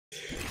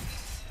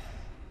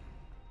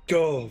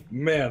Oh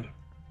man,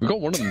 We got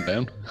one of them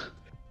down.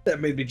 that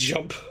made me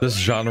jump. This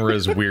genre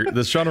is weird.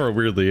 This genre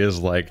weirdly is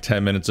like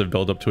 10 minutes of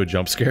build up to a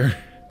jump scare.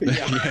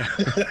 Yeah.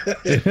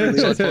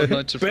 It's like Five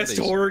Nights at Best Freddy's.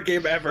 horror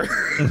game ever.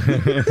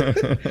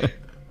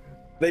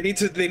 They need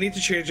to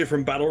change it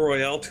from Battle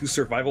Royale to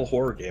survival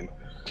horror game.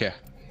 Yeah,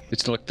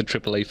 it's like the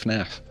AAA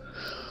FNAF.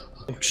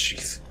 Oh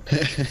jeez.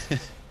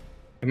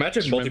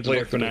 Imagine Just remember to multiplayer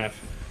look for FNAF.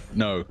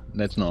 No,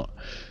 that's not.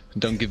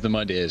 Don't give them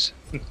ideas.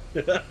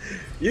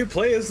 You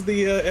play as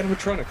the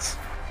animatronics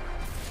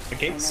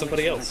against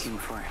somebody else.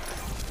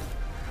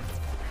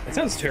 That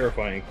sounds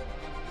terrifying.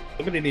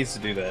 Somebody needs to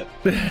do that.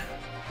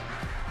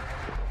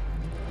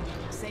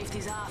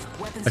 Safety's off.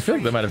 Weapons I feel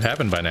like free. that might have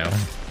happened by now.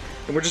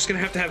 And we're just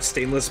gonna have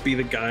Stainless be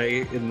the guy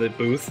in the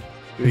booth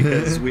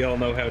because we all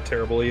know how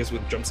terrible he is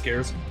with jump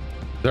scares.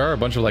 There are a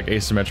bunch of like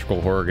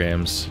asymmetrical horror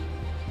games.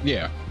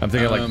 Yeah. I'm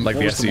thinking like what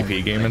the was one SCP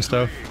we game played? and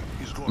stuff.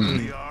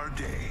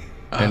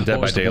 And What Dead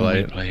by was the one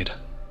we Daylight. played?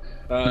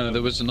 No,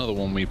 there was another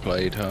one we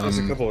played. There's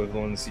a couple of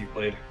ones you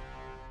played.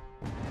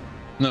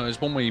 No, there's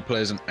one where you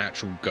play as an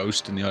actual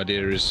ghost, and the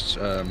idea is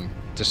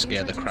to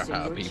scare the crap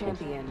out of people.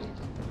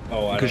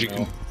 Oh, I Because don't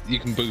know. you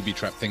can booby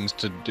trap things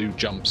to do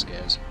jump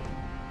scares.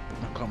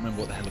 I can't remember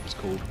what the hell it was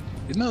called.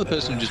 Isn't that the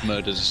person who just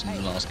murdered us in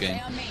the last game?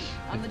 Stay on me.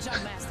 I'm the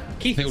jump master.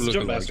 Keith They is all the look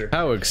jump alike. master.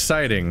 How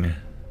exciting!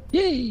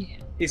 Yay!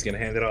 He's gonna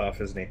hand it off,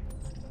 isn't he?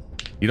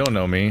 You don't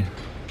know me.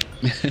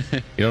 You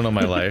don't know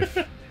my life.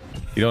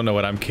 You don't know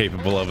what I'm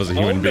capable of as a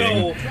human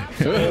being.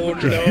 Oh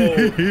no!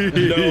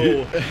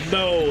 No! No!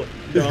 No!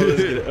 This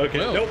is good. Okay.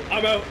 Well. Nope.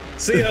 I'm out.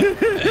 See ya.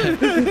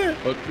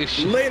 Fuck this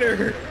shit.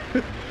 Later.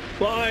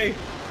 Bye.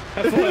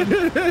 Have fun.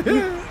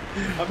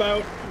 I'm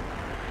out.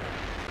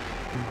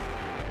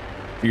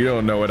 You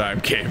don't know what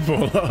I'm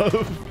capable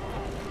of.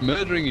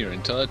 Murdering your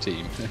entire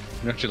team.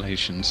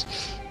 Congratulations.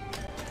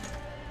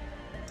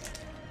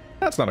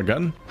 That's not a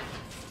gun.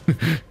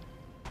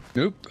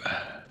 Nope.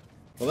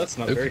 Well, that's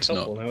not Nope, very it's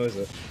helpful not. now, is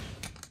it?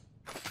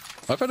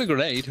 I've had a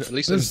grenade. At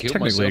least This is I can kill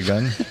technically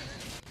myself. a gun.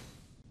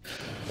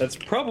 That's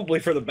probably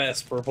for the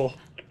best, Purple.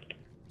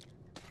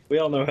 We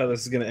all know how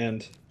this is gonna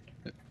end.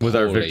 With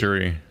our Poorly.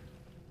 victory.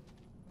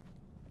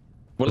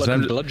 Well, Listen, I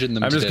can bludgeon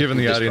them I'm to just death giving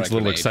with the this audience a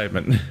little grenade.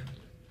 excitement.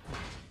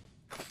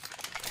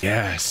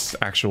 Yes,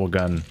 actual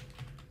gun.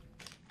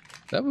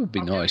 That would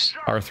be nice.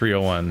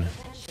 R301.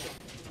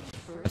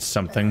 That's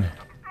something.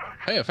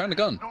 Hey, I found a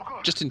gun.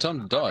 Just in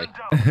time to die.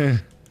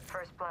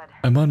 First blood.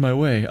 I'm on my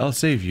way. I'll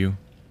save you.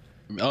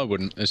 I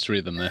wouldn't. There's three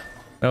of them there.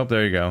 Oh,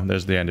 there you go.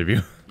 There's the end of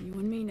you. You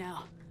and me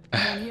now.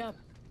 Hurry up.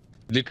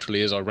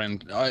 Literally, as I ran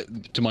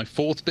to my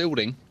fourth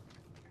building,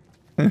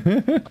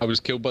 I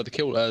was killed by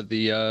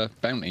the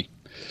bounty.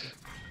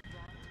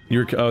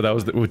 You're. Oh, that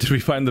was. Did we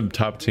find the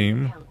top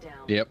team?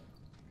 Yep.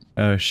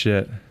 Oh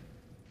shit.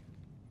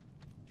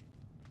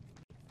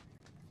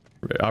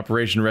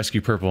 Operation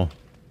Rescue Purple.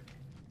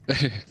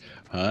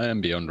 I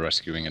am beyond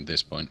rescuing at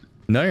this point.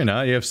 No, you're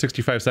not. You have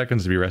 65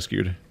 seconds to be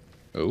rescued.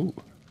 Oh. Do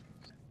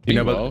you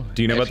know Meanwhile, about?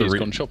 Do you know about the? Effie's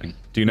gone shopping.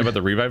 Do you know about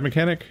the revive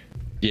mechanic?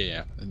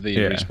 Yeah, the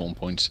Yeah. respawn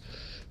points.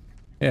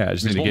 Yeah, I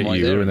just There's need to one get right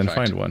you there, and in then fact.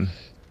 find one.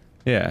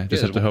 Yeah, just Yeah,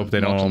 have to there's hope they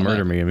don't marked all on the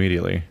murder map. me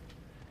immediately.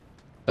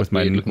 That's With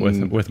my weird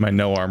looking with my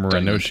no armor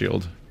and no diamond.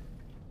 shield.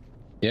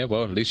 Yeah,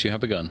 well, at least you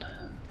have a gun.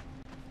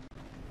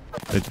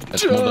 I, more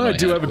than I I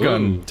do had. have a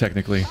gun, Whoa.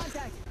 technically.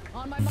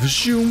 On my mark.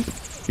 Zoom.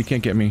 You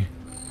can't get me.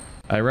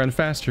 I run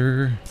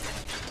faster.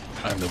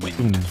 I'm the wind.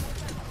 Boom.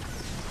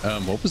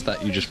 What was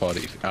that you just fired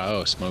at?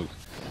 Oh, smoke.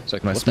 It's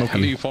like, My what the hell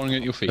smoky. are you firing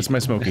at your feet? That's my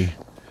smoky.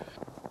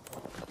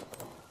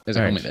 There's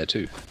a Alright. helmet there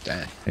too.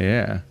 Damn.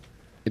 Yeah.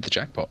 Hit the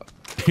jackpot.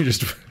 You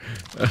just.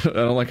 I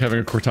don't like having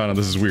a Cortana.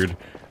 This is weird.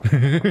 I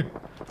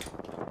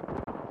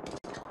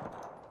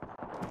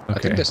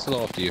think Okay. they're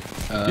still after you.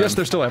 Yes,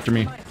 they're still after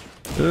me.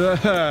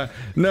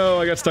 No,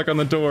 I got stuck on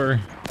the door.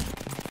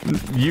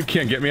 You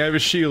can't get me. I have a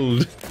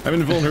shield. I'm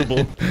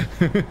invulnerable.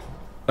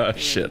 Ah,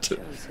 shit.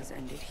 Chose has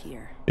ended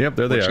here. Yep,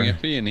 there they watching are.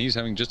 Effie, and he's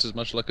having just as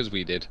much luck as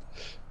we did.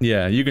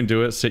 Yeah, you can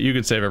do it. So you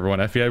can save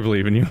everyone. Effie, I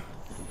believe in you.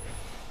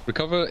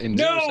 Recover in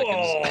 0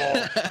 No!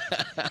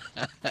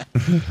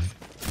 seconds.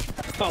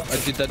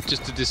 I did that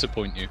just to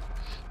disappoint you.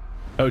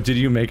 Oh, did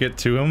you make it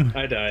to him?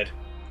 I died.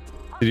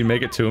 Did you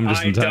make it to him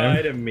just I in time?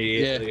 died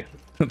immediately.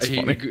 That's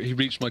funny. He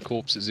reached my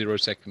corpse at 0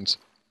 seconds.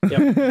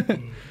 Yep.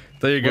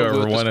 There you go. Well,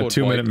 We the won a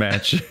squad 2-minute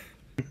match.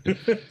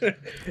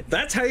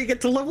 That's how you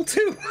get to level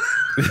 2.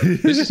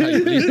 This is how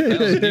you release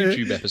 1,000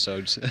 YouTube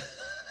episodes.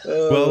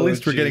 Well, at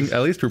least we're jeez. getting.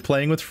 At least we're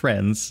playing with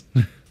friends.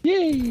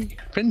 Yay!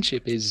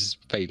 Friendship is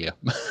failure,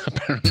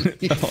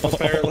 apparently.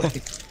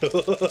 Apparently.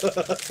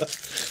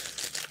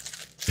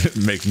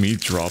 Make me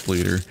drop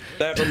leader.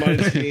 That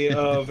reminds me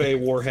of a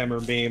Warhammer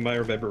meme I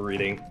remember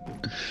reading.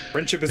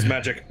 Friendship is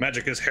magic.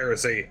 Magic is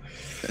heresy.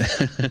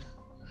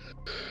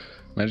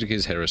 Magic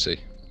is heresy.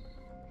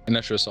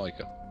 Unless you're a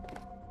psycho.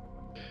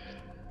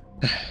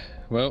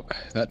 Well,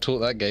 that taught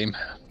that game.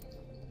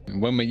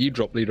 And when will you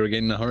drop leader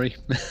again in a hurry?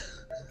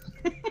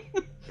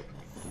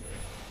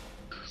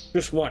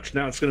 Just watch.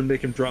 Now it's going to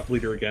make him drop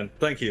leader again.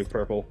 Thank you,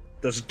 Purple.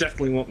 That's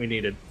definitely what we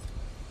needed.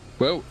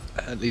 Well,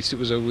 at least it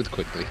was over with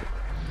quickly.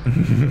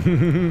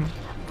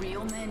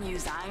 Real men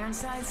use iron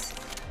sights.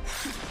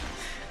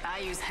 I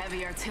use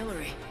heavy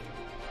artillery.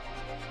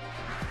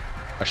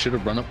 I should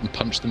have run up and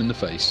punched them in the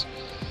face.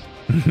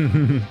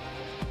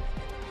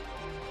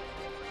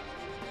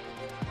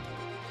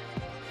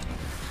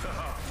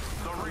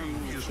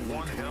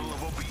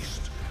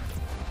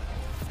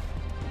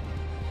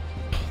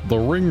 The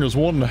ring is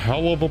one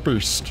hell of a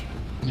beast.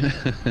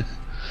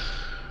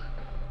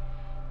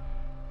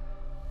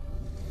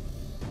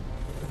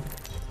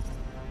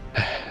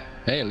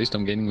 Hey, at least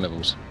I'm gaining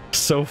levels.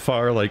 So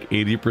far, like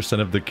 80%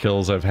 of the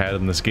kills I've had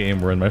in this game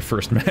were in my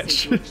first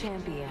match.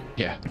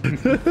 Yeah.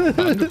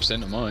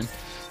 100% of mine.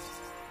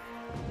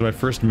 My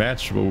first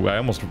match, I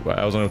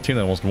was on a team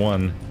that almost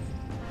won.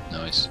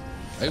 Nice.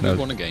 Hey, we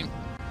won a game.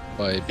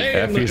 By being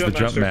Hey, I'm Effie's the Jump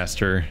jump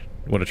Master. master.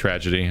 What a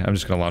tragedy. I'm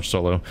just gonna launch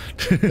solo.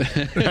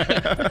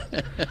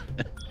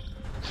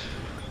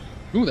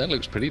 Ooh, that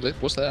looks pretty lit.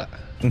 What's that?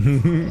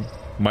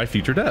 My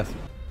future death.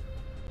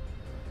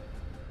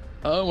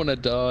 I want to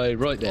die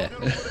right there.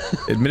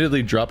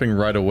 Admittedly, dropping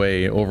right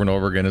away over and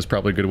over again is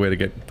probably a good way to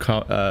get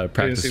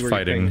practice see where you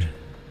fighting. pinged.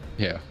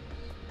 Yeah.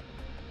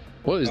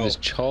 What is Oh. this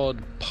charred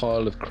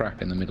pile of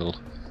crap in the middle?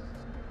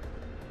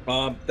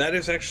 That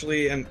is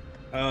actually an.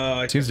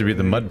 Seems to be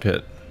the mud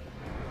pit.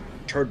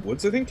 Charred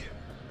woods, I think.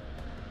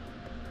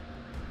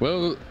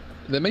 Well,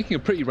 they're making a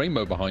pretty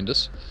rainbow behind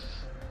us.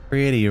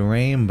 Pretty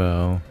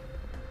rainbow.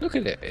 Look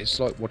at it. It's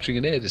like watching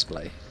an air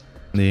display.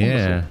 Yeah.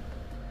 Wonderful.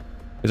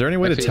 Is there any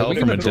way to Effie, tell are we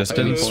from a gonna drop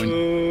any distance? point?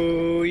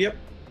 Oh, yep,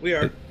 we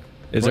are.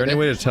 Is there Right any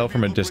way there? to tell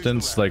from a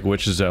distance, like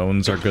which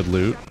zones are good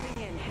loot?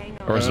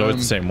 Or is it always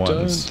the same Don't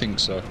ones? think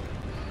so.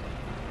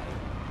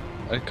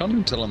 I can't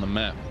even tell on the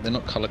map. They're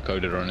not color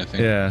coded or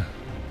anything. Yeah.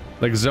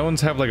 Like zones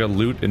have like a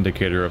loot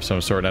indicator of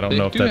some sort. I don't They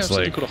know if do that's have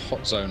something like. called a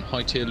hot zone,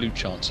 high tier loot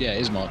chance. Yeah,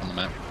 it is marked on the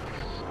map.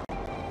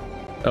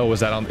 Oh,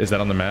 is that on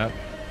the map?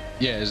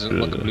 Yeah, it's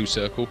like a blue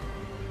circle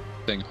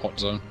thing, hot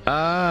zone.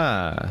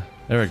 Ah,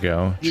 there we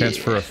go. Chance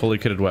for a fully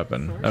kitted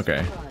weapon.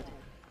 Okay.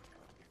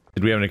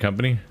 Did we have any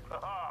company?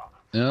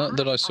 Not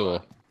that I saw,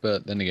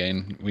 but then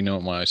again, we know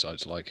what my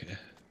eyesight's like.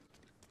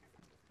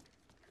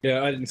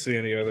 Yeah, I didn't see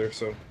any other,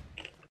 so.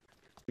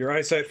 Your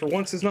eyesight for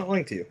once is not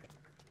lying to you.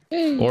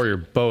 Or you're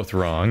both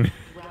wrong.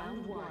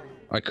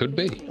 I could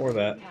be. Or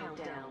that.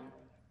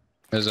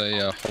 There's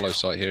a hollow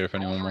sight here if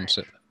anyone wants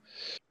it.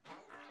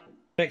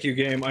 Thank you,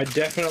 game. I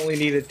definitely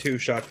needed 2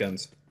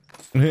 shotguns.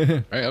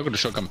 Hey, I've got a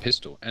shotgun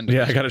pistol and a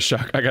Yeah, I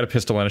got a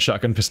pistol and a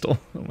shotgun pistol.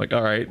 I'm like,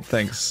 all right,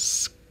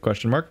 thanks.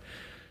 Question mark.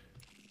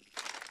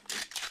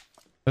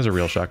 There's a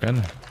real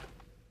shotgun.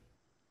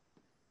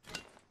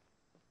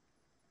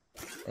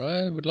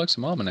 I would like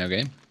some armor now,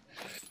 game.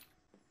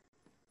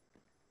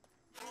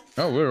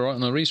 Oh, we're right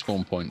on the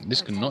respawn point.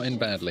 This could not end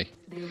badly.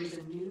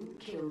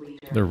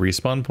 The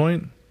respawn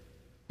point?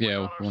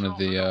 Yeah, one of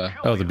the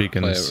Oh, the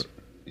beacons.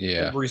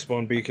 yeah.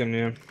 Respawn beacon,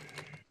 yeah.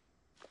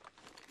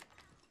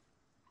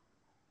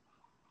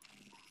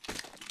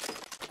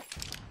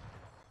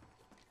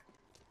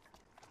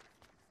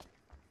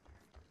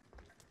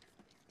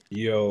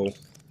 Yo.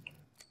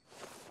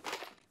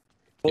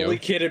 Fully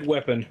kitted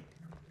weapon.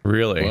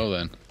 Really? Well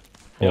then,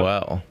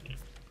 Wow.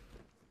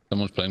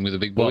 someone's playing with the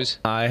big Well, boys.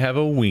 I have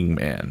a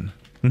wingman.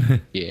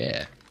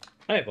 Yeah.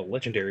 I have a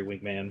legendary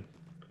wingman.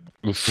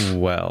 Oof.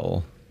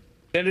 Well.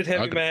 Extended I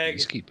heavy got mag,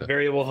 Peacekeeper.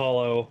 variable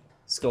hollow,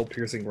 skull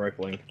piercing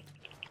rifling.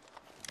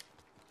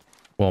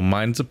 Well,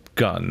 mine's a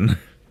gun.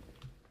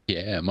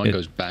 Yeah, mine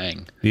goes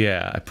bang.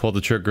 Yeah, I pull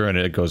the trigger and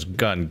it goes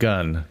gun,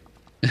 gun.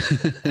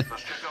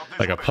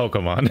 Like a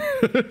Pokemon.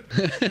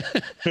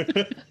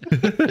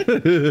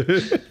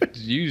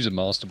 Use a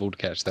master ball to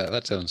catch that.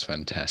 That sounds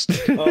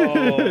fantastic.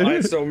 Oh, I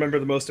still remember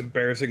the most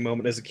embarrassing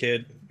moment as a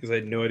kid because I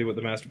had no idea what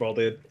the Master Ball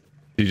did.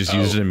 You just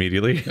used it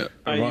immediately?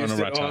 I Right used, on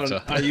a it on,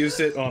 Rattata. I used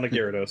it on a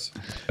Gyarados.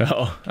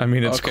 Oh, I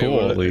mean, it's Okay, cool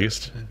well, at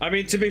least. I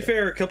mean, to be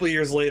fair, a couple of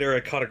years later, I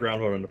caught a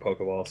ground ball in the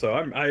Pokeball, so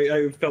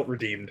I felt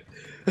redeemed.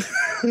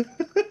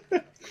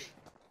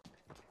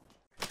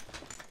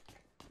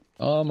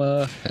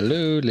 Armor.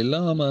 Hello, little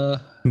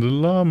armor. The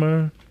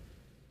llama.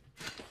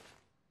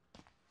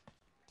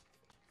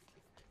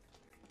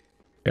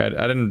 Yeah,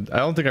 I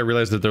don't think I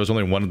realized that there was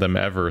only one of them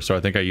ever, so I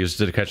think I used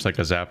it to catch like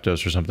a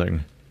Zapdos or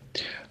something.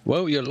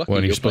 Well, you're lucky.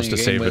 When you're You're supposed playing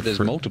to a save game where it there's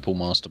for- multiple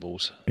master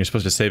balls. You're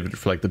supposed to save it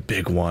for like the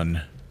big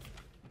one.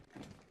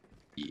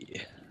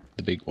 Yeah,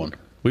 the big one.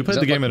 We Is played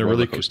that the game like in a a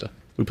really roller coaster?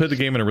 we played the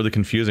game in a really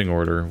confusing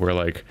order where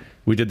like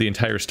we did the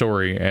entire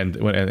story and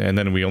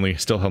then we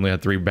still only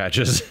had 3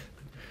 batches.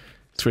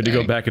 So we had to go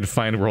Dang. back and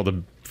find where all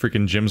the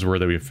freaking gyms were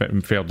that we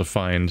failed to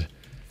find.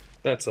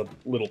 That's a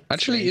little.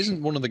 Actually, strange.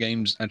 isn't one of the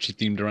games actually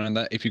themed around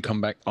that? If you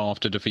come back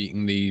after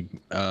defeating the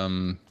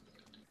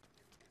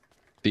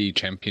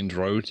Champions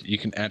Road, you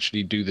can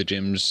actually do the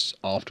gyms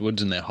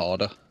afterwards, and they're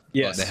harder.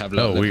 Yes. Like they have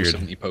Oh, level weird.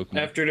 70 Pokemon.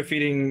 After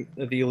defeating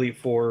the Elite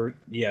Four,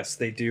 yes,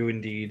 they do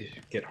indeed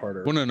get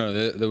harder. Well,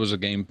 no, there was a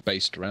game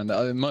based around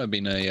that. It might have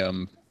been a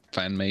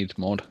fan-made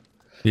mod.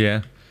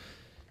 Yeah.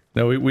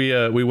 No,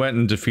 we went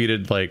and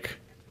defeated like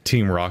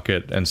Team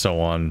Rocket and so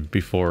on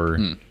before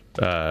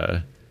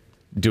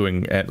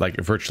doing at like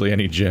virtually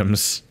any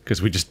gyms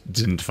because we just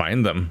didn't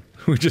find them.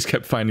 We just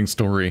kept finding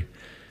story.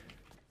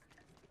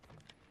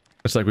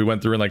 It's like we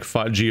went through and like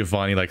fought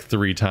Giovanni like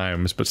 3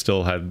 times, but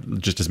still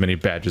had just as many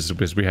badges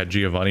as we had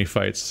Giovanni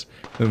fights,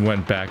 and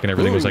went back and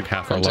everything was like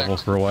half our level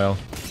for a while.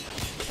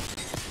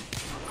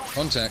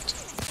 Contact.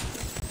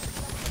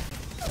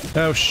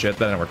 Oh shit,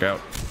 that didn't work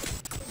out.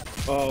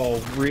 Oh,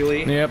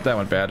 really? Yep, that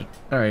went bad.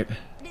 Alright.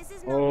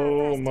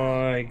 Oh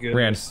my goodness.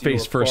 Ran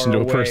face first into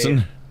a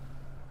person.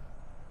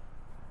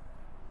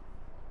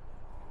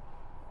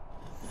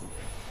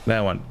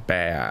 That went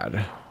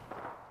bad.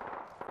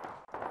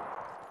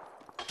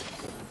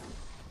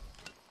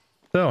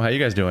 So, how you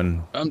guys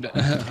doing?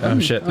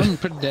 I'm shit. I'm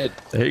pretty dead.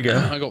 There you go.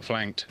 I got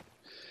flanked.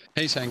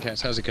 Hey,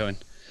 Sandcats, how's it going?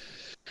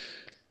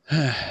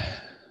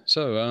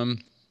 So,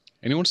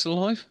 anyone still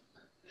alive?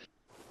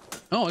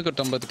 Oh, I got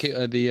done by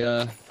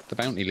the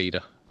bounty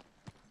leader.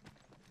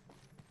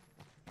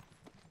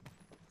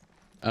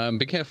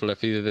 Be careful,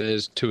 Effie.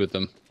 There's 2 of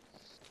them,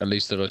 at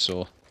least that I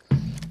saw.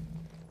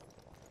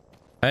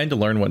 I had to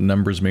learn what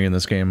numbers mean in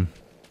this game.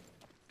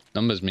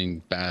 Numbers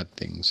mean bad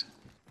things.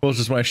 Well, it's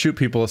just when I shoot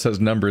people, it says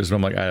numbers, and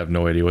I'm like, I have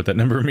no idea what that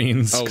number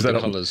means. Oh, the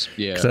colors,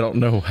 yeah. Because I don't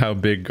know how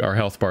big our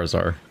health bars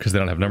are, because they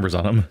don't have numbers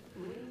on them.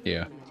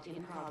 Yeah.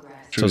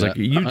 So I was like,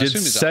 you did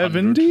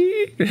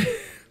 70?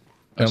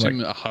 I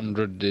assume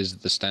 100 is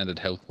the standard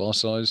health bar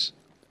size.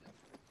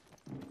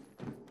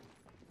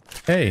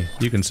 Hey,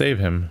 you can save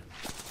him.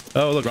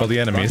 Oh, look, all the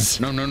enemies.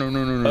 No.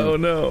 Oh,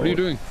 no. What are you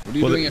doing? What are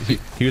you doing, Effie?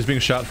 He was being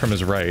shot from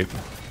his right.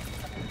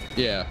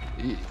 Yeah,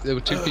 there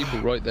were 2 people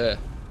right there.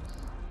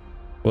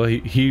 Well,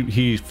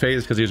 he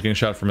phased because he was getting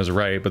shot from his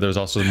right, but there was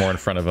also more in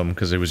front of him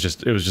because it was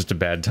just a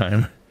bad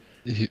time.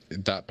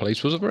 That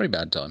place was a very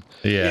bad time.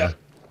 Yeah.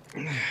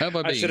 How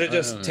about I should have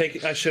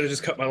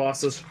just cut my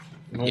losses.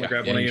 I'm gonna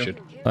grab one of you.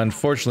 should.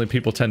 Unfortunately,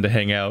 people tend to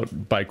hang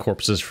out by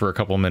corpses for a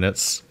couple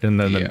minutes, and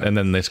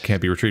then they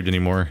can't be retrieved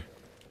anymore.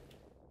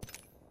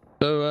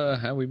 So,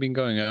 how we been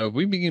going?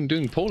 We've been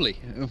doing poorly.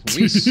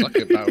 We suck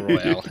at Battle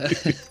Royale.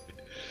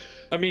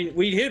 I mean,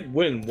 we did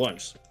win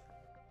once.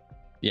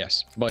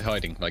 Yes, by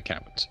hiding like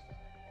cowards.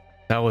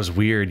 That was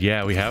weird.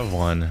 Yeah, we have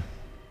one.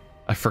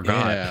 I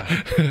forgot.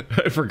 Yeah.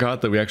 I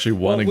forgot that we actually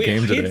won a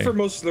game today. We hid for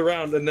most of the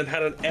round and then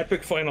had an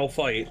epic final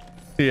fight.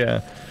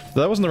 Yeah.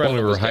 That wasn't the round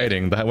we were was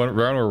hiding. The round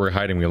where we were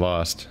hiding, we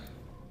lost.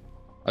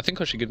 I think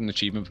I should get an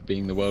achievement for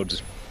being the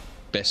world's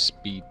best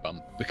speed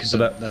bump, because So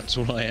that's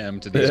all I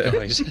am to these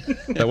guys.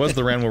 That was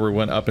the round where we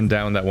went up and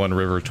down that one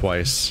river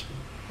twice.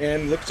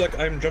 And looks like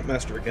I'm jump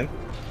master again.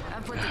 I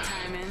put the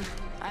time in.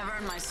 I've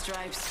earned my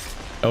stripes.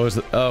 Oh, is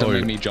it? Oh, Don't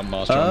make me jump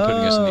master. I'm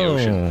putting us in the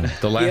ocean.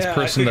 The last Yeah, I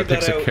person that figured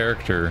picks that a out.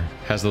 character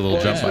has the little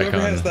jump Whoever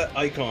icon. has that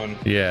icon.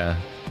 Yeah.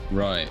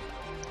 Right.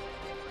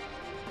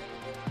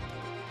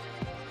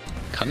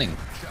 Cunning.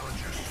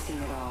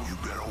 Seen it all.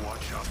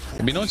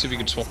 It'd be nice if you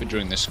could swap it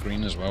during this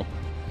screen as well.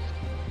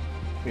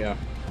 Yeah.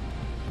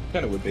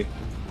 Kinda would be.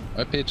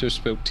 I appear to have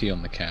spilled tea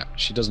on the cat.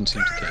 She doesn't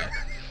seem to care.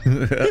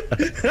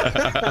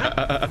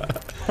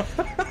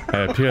 I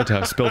appear to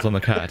have spilt on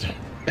the cat.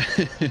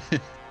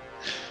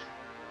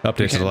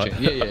 Updates at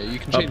 11. Yeah, you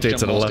can change Updates at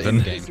jump master 11.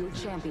 in-game. Your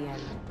champion.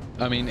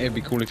 I mean, it'd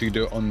be cool if you could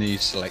do it on the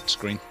select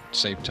screen.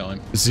 Save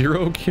time.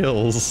 0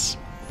 kills.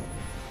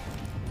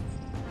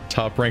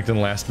 Top ranked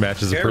in last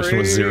match is a person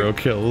with 0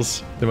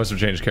 kills. They must have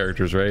changed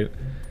characters, right?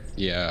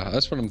 Yeah,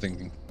 that's what I'm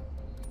thinking.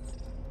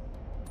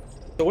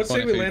 So let's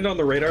say we Funny land on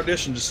the radar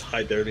dish and just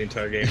hide there the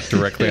entire game.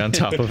 Directly on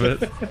top of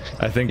it.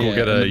 I think we'll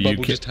get and a the you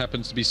bubble can, just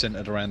happens to be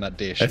centered around that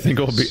dish. I think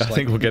we'll be It's I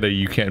think we'll get a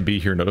you can't be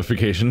here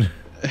notification.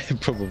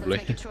 probably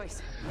Make a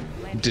choice.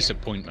 Land here.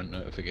 disappointment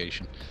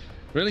notification.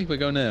 Really, we're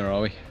going there,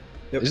 are we?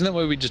 Yep. Isn't that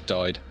where we just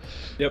died?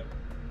 Yep.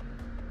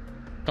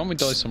 Can't we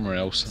die somewhere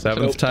else? I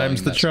feel 7th like time's dying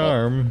the that spot.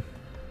 charm.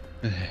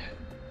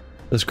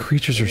 Those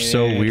creatures are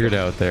so Yeah. weird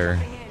out there.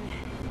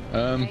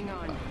 Hang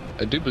on.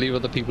 I do believe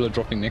other people are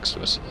dropping next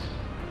to us.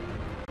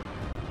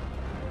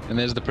 And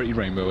there's the pretty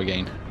rainbow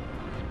again.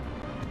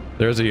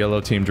 There's a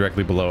yellow team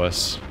directly below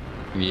us.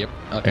 Yep.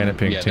 I think, And a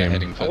pink they're team.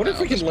 heading for I wonder that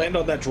if we other can land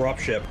on that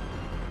dropship.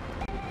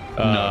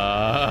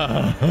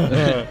 spot.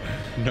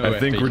 No, I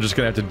think FB. we're just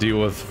gonna have to deal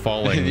with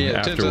falling Yeah, it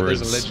turns out afterwards.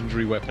 there's a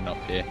legendary weapon up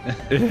here.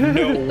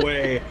 No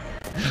way.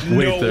 Wait,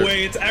 No there-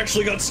 way. It's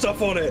actually got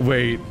stuff on it.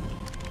 Wait,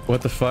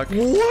 what the fuck?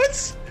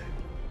 What?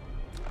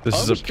 This I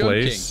is a was joking.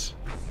 place.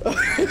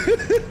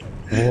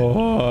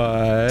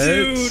 What?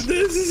 Dude,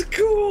 this is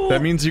cool.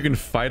 That means you can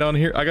fight on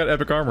here? I got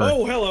epic armor.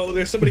 Oh, hello.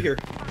 There's somebody here.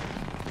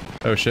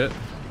 Oh shit.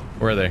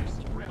 Where are they?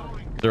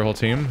 Their whole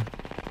team?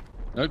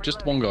 No,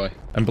 just one guy.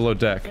 I'm below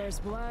deck. There's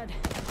blood.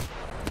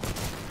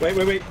 Wait.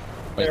 Wait,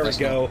 There we that's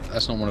go.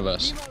 That's not one of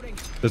us.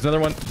 There's another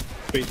one.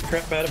 Beat the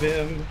crap out of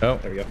him. Oh.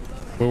 There we go.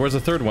 Well, where's the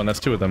third one? That's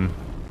 2 of them.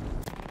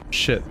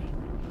 Shit.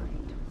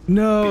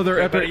 No, they're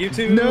crap out epic. of you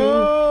two.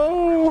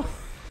 No.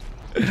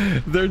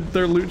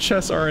 Their loot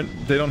chests aren't.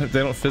 They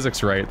don't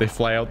physics right. They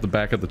fly out the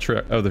back of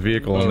the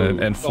vehicle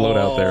and float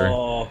out there.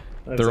 Oh,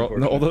 that's They're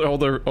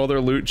unfortunate. all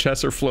their loot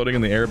chests are floating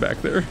in the air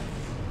back there.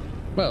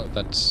 Well,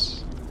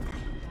 that's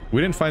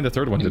We didn't find the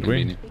third one, did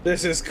we? Inconvenient.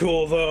 This is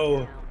cool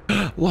though.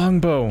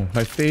 Longbow,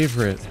 my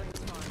favorite.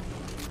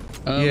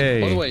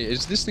 Yay. By the way,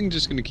 is this thing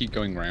just going to keep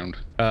going round?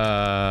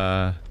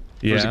 Yeah.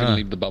 Or is it going to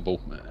leave the bubble?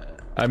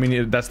 I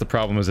mean, that's the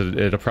problem, is that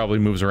it probably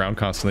moves around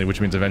constantly, which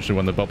means eventually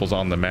when the bubble's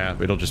on the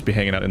map, it'll just be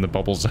hanging out in the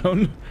bubble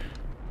zone.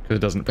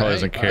 Because it probably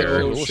doesn't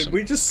care. Awesome. Should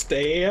we just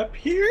stay up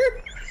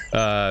here?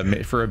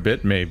 For a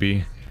bit,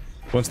 maybe.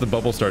 Once the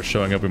bubble starts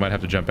showing up, we might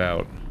have to jump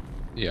out.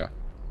 Yeah.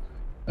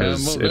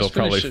 Well, it'll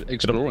probably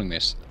exploring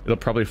this. It'll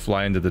probably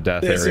fly into the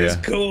death This area. is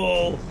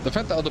cool. The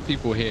fact that other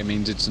people are here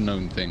means it's a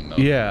known thing, though.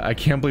 Yeah, I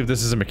can't believe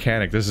this is a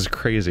mechanic. This is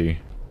crazy.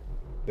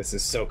 This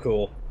is so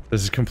cool.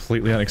 This is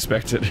completely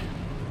unexpected.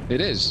 It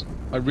is.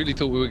 I really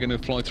thought we were going to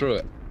fly through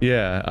it.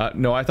 Yeah,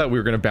 no, I thought we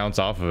were going to bounce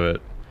off of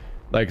it.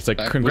 Like, it's like,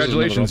 That was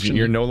congratulations, another option.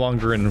 you're no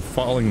longer in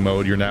falling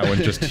mode, you're now in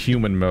just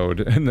human mode.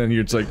 And then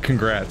you're just like,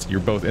 congrats,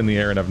 you're both in the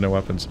air and have no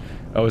weapons.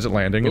 Oh, is it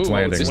landing? It's Ooh,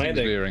 landing. It's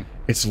landing. clearing.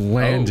 It's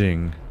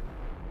landing.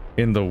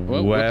 In the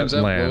Well, weapons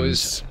out, wetlands.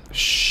 boys.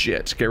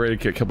 Shit, get ready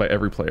to get killed by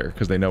every player,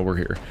 because they know we're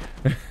here.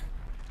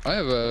 I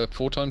have a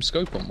 4x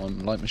scope on my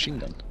light machine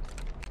gun.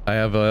 I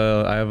have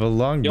a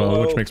longbow,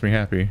 YOLO. which makes me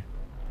happy.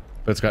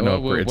 But it's got no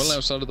We're upgrades. well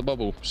outside of the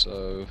bubble,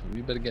 so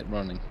we better get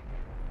running.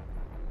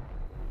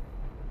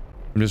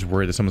 I'm just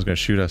worried that someone's gonna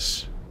shoot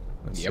us.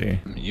 Let's see.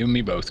 You and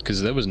me both, because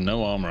there was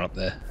no armor up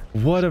there.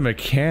 What a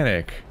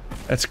mechanic!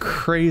 That's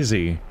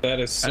crazy.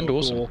 That is so And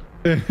awesome.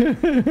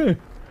 cool.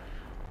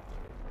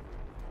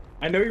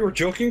 I know you were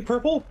joking,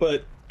 Purple,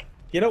 but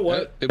you know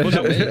what? It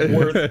wasn't That was me.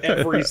 worth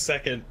every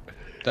second.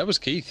 That was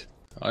Keith.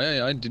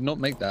 I did not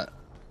make that.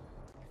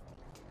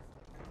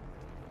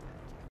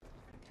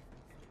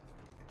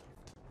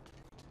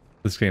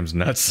 This game's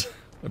nuts,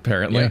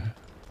 apparently. Yeah.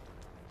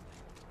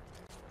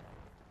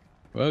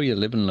 Well, you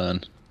live and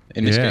learn.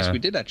 In this case, Yeah. we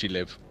did actually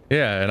live.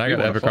 Yeah, and I You got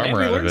wanna epic fight? armor And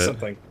we out of learned it.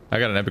 something. I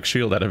got an epic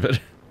shield out of it.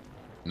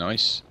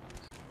 Nice.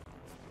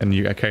 And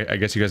you, I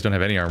guess you guys don't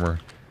have any armor.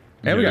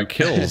 And we got Nope.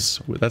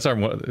 kills. That's our,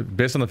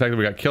 based on the fact that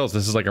we got kills,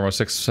 this is like our most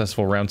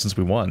successful round since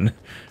we won.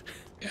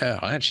 Yeah,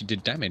 I actually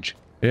did damage.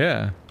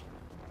 Yeah.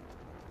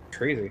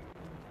 Crazy.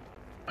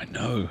 I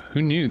know.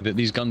 Who knew that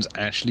these guns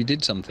actually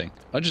did something?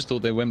 I just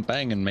thought they went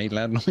bang and made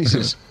loud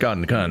noises.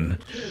 Gun. Gun.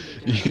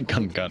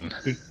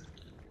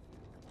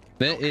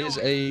 There is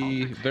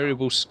a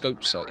variable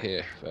scope sight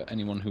here for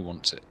anyone who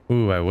wants it.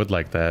 Ooh, I would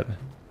like that.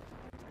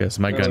 Yes,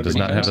 my gun would does be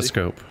not have a fancy.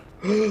 scope.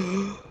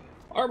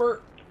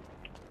 Armor.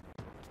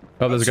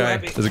 Oh, there's a so guy.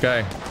 happy. There's a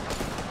guy.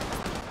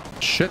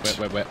 Shit.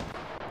 Wet.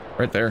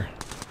 Right there.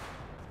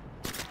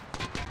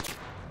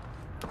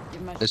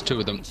 There's two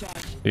of them.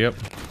 Yep.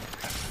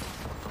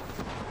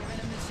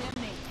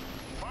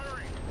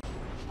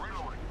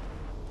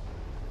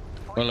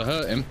 Well, I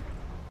hurt him.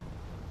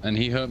 And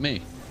he hurt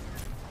me.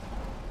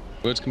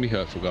 Words can be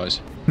hurtful, guys.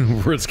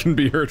 Words can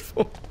be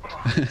hurtful.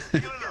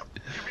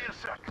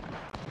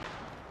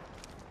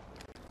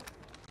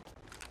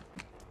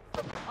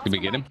 Did we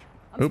get him?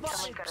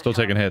 Oops. Still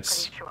taking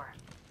hits.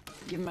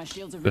 Give my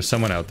shields a There's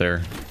someone out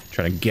there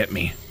trying to get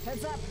me.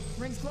 heads up.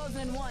 Rings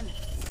closing in 1.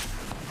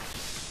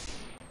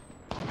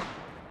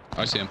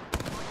 I see him.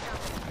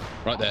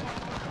 Right there.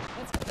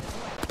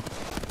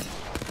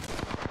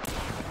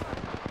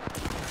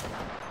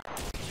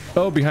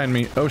 Oh, behind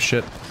me. Oh,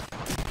 shit.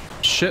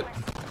 Shit.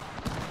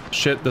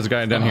 Shit, there's a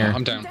guy down here.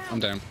 I'm down. I'm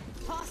down.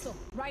 Hostile,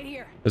 right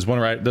here. There's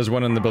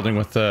one in the building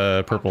with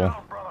purple.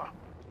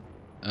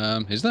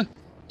 Is there?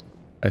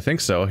 I think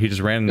so. He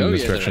just ran in Oh,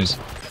 this yeah, there direction. is.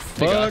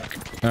 Hey, guy.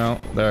 Fuck. Oh,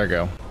 there I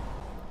go.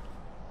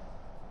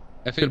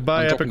 Effie,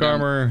 Goodbye, I'm dropping epic down.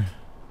 armor.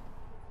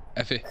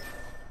 Effie.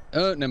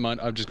 Oh, never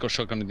mind. I've just got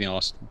shotgun in the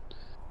arse.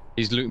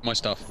 He's looting my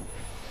stuff.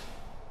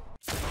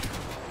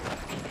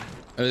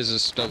 Oh, there's a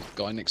stealth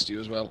guy next to you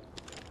as well.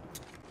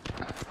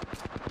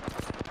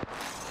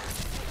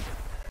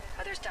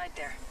 Others died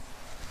there.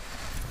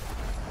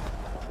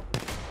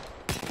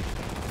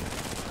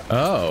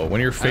 Oh,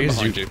 when you're phased,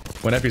 behind you.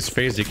 when Effie's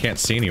phased, you can't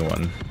see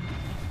anyone.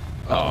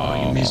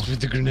 Oh, you missed with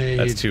the grenade.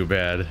 That's too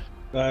bad.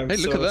 I'm Hey,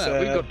 look so at that. sad.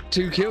 We got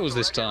 2 kills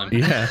this time.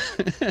 Yeah,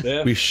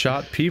 Yeah. we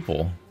shot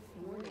people.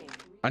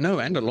 I know,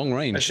 and at long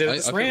range. I should have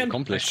just feel ran. I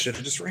accomplished. should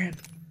have just ran.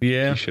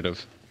 Yeah, You should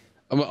have.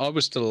 I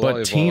was still alive. but while I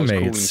was crawling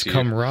teammates, to you.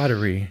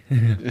 camaraderie.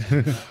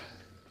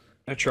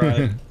 I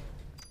tried.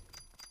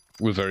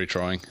 We're very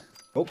trying.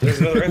 Oh, there's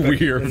another epic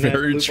We are in that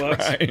very loot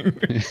box. trying.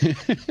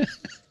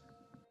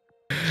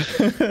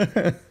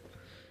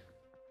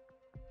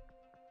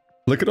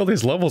 Look at all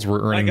these levels we're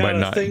I earning got by a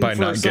not thing for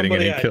getting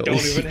any somebody I kills.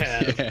 don't even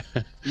have.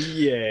 Yeah.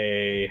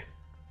 Yay.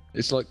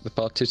 It's like the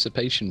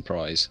participation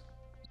prize.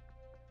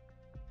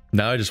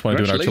 Now I just want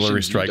to do an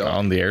artillery Congratulations, you strike died.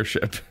 on the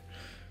airship.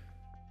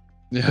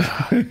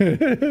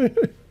 Yeah.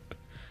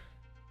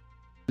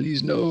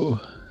 Please no.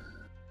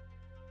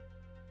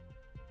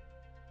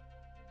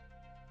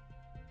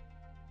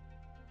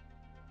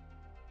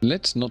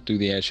 Let's not do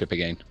the airship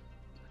again.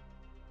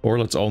 Or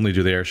let's only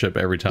do the airship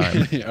every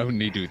time.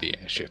 Only do the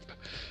airship.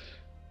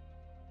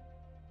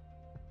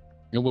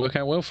 It'll work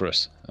out well for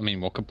us. I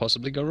mean, what could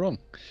possibly go wrong?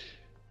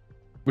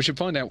 We should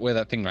find out where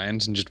that thing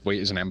lands and just wait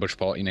as an ambush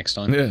party next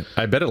time. Yeah,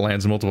 I bet it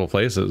lands in multiple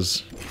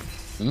places.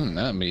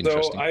 That'd be So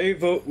interesting. I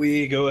vote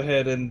we go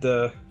ahead and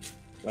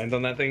land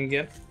on that thing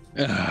again.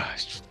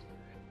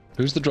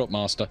 Who's the drop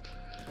master?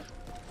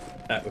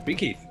 That would be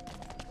Keith.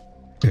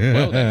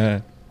 Well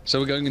then. So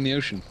we're going in the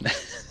ocean.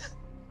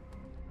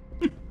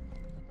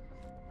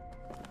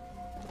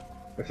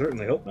 I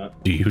certainly hope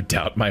not. Do you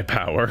doubt my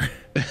power?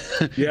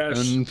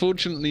 Yes.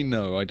 Unfortunately,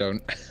 no, I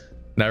don't.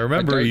 Now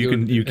remember,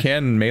 you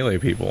can melee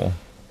people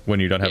when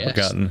you don't have a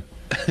gun.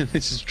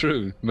 This is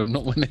true, but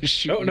not when they're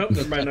shooting. Oh no,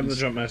 never mind. I'm the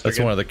jump master. That's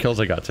one of the kills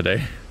I got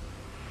today.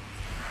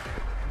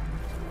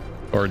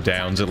 Or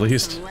downs, at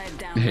least. Lead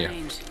down Yeah.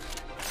 range.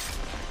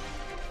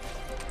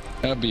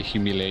 That'd be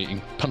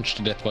humiliating. Punched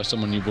to death by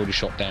someone you've already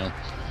shot down.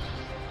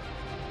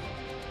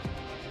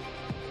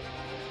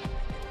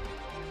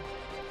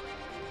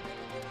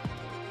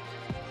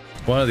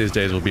 One of these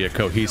days we'll be a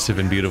cohesive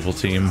and beautiful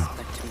team.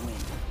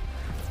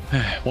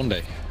 One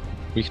day,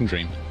 we can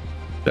dream.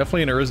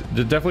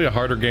 Definitely a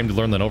harder game to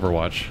learn than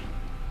Overwatch.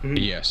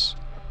 Yes,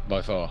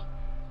 by far.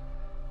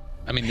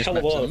 I mean, this Hell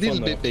of map's a a lot of little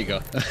fun, bit though.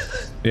 bigger.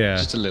 Yeah.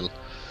 Just a little.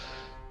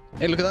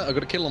 Hey, look at that! I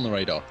got a kill on the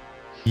radar.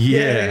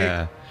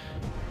 Yeah.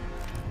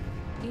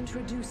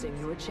 Introducing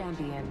your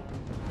champion.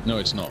 No,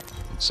 it's not.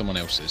 It's someone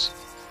else's.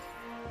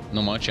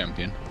 Not my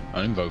champion.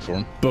 I didn't vote for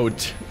him.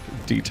 Boat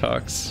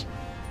detox.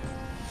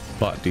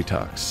 Bot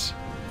detox.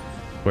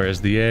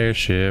 Where's the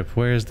airship?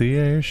 Where's the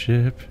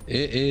airship?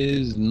 It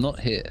is not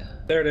here.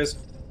 There it is.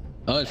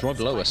 Oh, it's right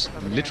below us.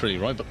 Literally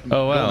right below.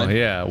 Oh wow,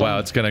 yeah. Wow,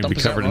 it's gonna be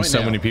covered in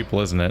so many people,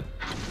 isn't it?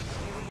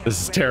 This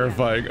is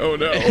terrifying. Oh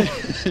no.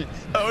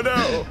 Oh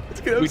no.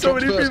 It's gonna have so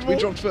many people. We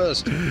dropped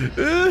first.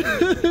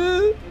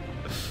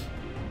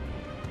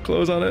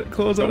 Close on it.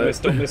 Close on it.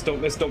 Don't miss.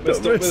 Don't miss. Don't miss.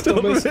 Don't miss.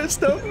 Don't miss.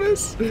 Don't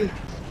miss. Don't miss.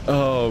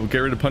 Oh, get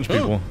ready to punch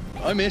people.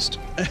 I missed.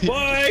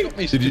 Why? Got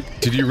me.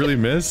 Did you really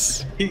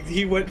miss?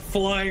 He went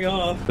flying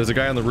off. There's a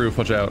guy on the roof.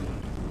 Watch out.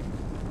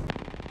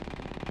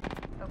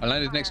 I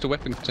landed next to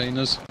weapon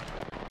containers.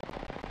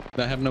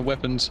 They have no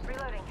weapons.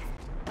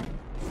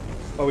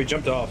 Oh, he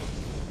jumped off.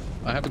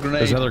 I have a grenade.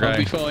 There's another guy. I'll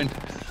be fine.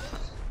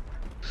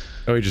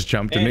 Oh, he just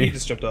jumped at And me. he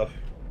just jumped off.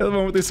 The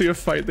moment they see a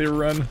fight, they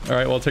run. All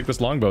right, well, I'll take this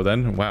longbow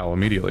then. Wow,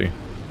 immediately.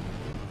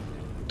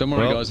 Don't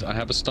worry, Well, guys. I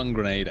have a stun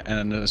grenade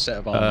and a set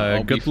of armor.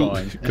 I'll be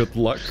fine. Good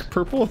luck,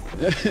 Purple.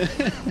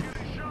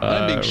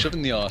 I'm being shoved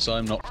in the arse.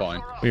 I'm not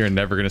fine. We are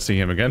never gonna see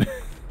him again.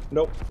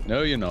 Nope.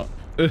 No, you're not.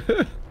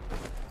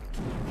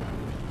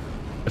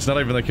 It's not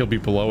even like he'll be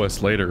below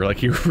us later.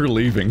 Like we're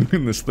leaving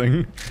in this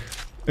thing.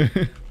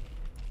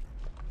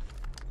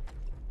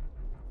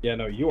 Yeah,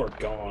 no, you are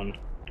gone.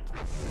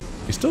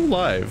 He's still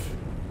alive.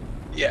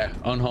 Yeah,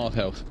 on half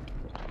health.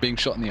 Being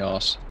shot in the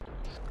arse.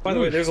 By the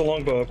way, there's a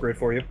longbow upgrade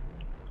for you.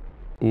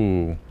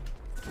 Ooh.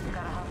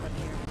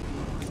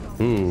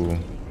 Ooh.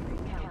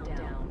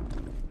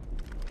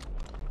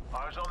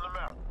 Eyes on the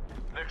map.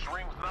 Next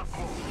ring's not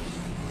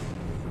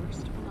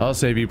close. I'll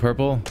save you,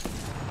 Purple.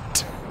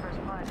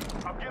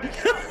 I'm getting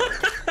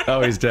shot.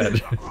 Oh, he's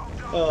dead.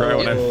 right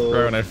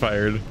when I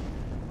fired.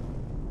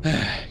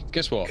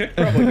 Guess what? Could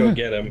probably go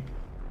get him.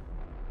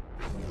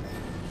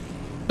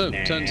 So,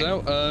 turns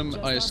out,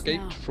 I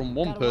escaped from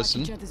one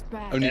person,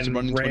 only to And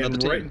run into ran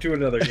another right team. into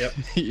another. Yep.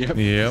 Yep.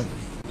 Yep.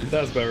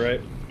 That's about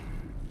right.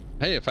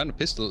 Hey, I found a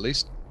pistol at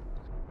least.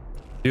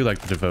 Do like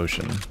the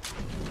devotion.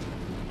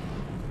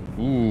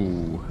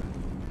 Ooh.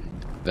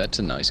 That's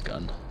a nice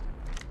gun.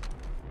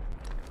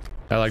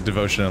 I like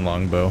devotion and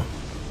longbow.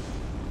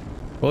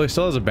 Well, he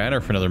still has a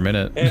banner for another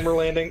minute. And we're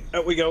landing.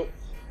 Out we go.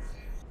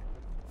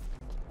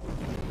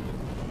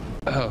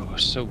 Oh,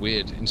 so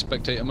weird. In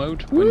spectator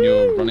mode, when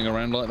you're running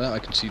around like that, I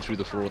can see through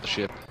the floor of the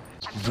ship.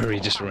 It's very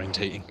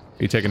disorientating. Are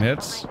you taking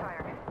hits?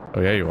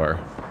 Oh yeah, you are.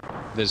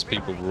 There's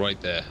people right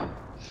there.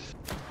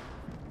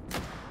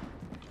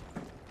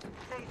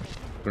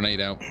 Grenade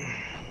out.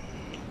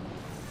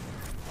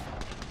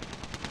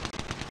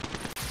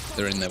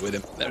 They're in there with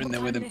him. They're in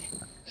there with him.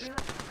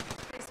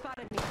 They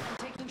spotted me. I'm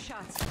taking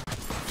shots.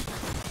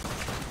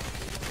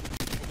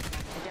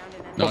 I downed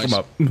an enemy. Fuck him Nice.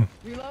 up.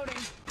 Reloading.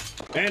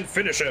 And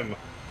finish him.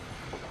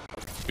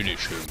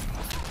 Finish him.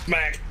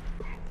 Smack.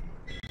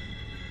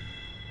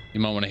 You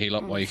might want to heal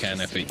up while you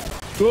can, Effie.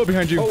 Oh,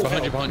 behind you. Oh,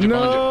 Behind you, behind you, No.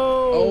 behind you.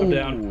 Oh, I'm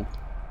down.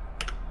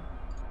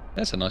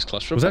 That's a nice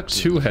cluster. Was of that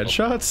boxes 2 as well.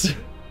 headshots?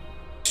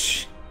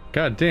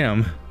 God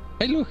damn.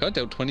 Hey, look, I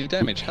dealt 20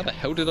 damage. How the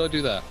hell did I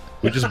do that?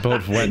 We just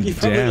both went You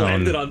probably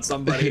landed down. on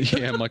somebody.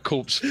 Yeah, my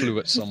corpse flew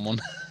at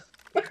someone.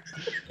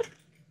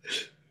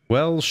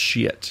 Well,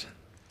 shit.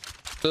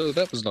 So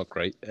that was not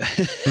great.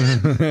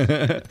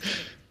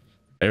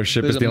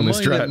 Airship There's is the a only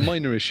minor, strat.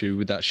 minor issue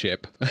with that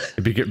ship.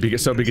 So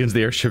begins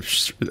the airship.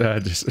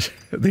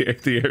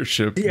 The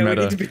airship Yeah, we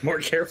meta. need to be more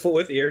careful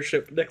with the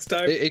airship next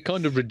time. It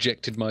kind of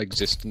rejected my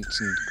existence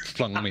and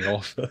flung me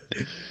off.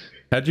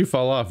 How'd you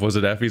fall off? Was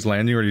it Effie's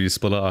landing or did you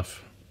split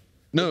off?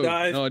 No,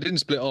 Dive. no, I didn't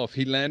split off.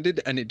 He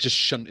landed and it just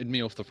shunted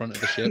me off the front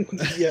of the ship.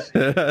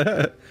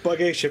 Yeah.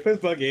 Buggy, ship is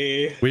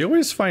buggy. We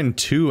always find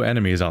 2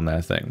 enemies on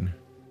that thing.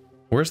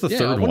 Where's the Yeah, I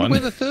third wonder one? where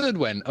the third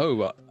went.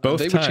 Oh, Both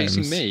they times.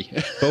 were chasing me.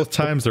 Both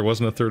times there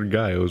wasn't a third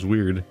guy. It was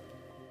weird.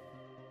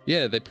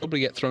 Yeah, they probably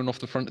get thrown off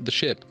the front of the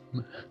ship.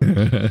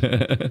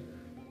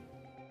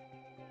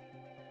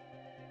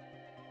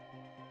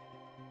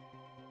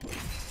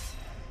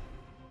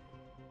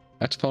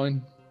 That's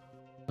fine.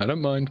 I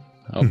don't mind.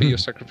 I'll be your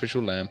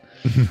sacrificial lamb.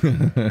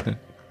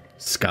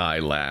 Sky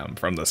lamb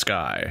from the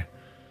sky.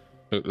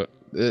 Look,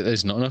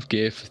 there's not enough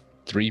gear for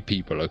 3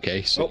 people,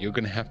 okay? So Oh. you're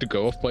gonna have to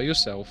go off by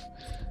yourself.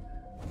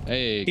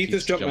 Hey, Keith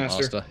is Jump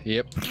Master.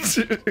 Yep. What's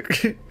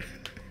gonna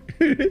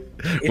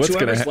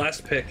whoever's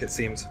last pick, it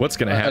seems. What's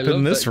gonna I happen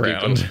love this that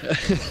round? giggle.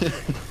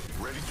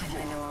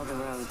 I know all the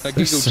roads. That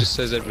giggle just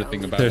says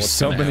everything about There's what's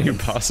so gonna many happen.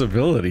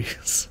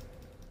 possibilities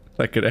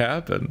that could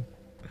happen.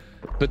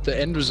 But the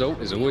end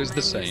result is always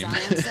the same.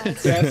 Iron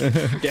sights?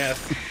 Death,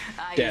 death.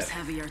 I Death. use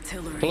heavy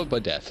artillery. Followed by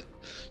death.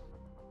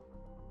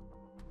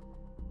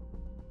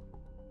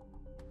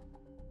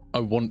 I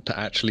want to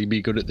actually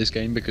be good at this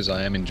game because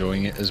I am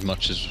enjoying it as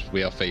much as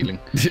we are failing.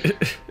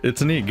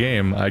 It's a neat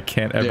game. I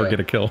can't ever Yeah. get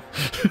a kill.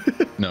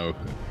 No.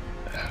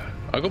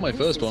 I got my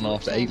first one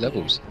after 8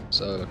 levels,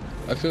 so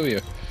I feel you.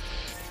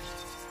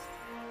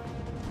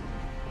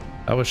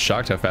 I was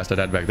shocked how fast I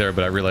died back there,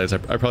 but I realized I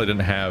probably didn't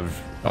have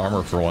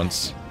armor for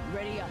once.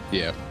 Ready up.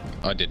 Yeah,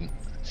 I didn't.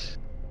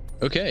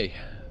 Okay.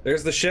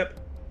 There's the ship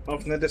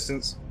off in the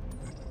distance.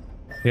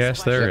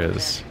 Yes, there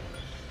is.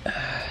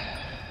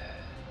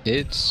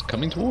 It's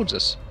coming towards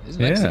us.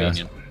 Isn't that Yeah.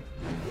 convenient?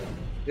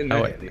 Isn't that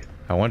Oh, handy?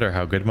 I wonder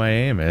how good my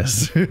aim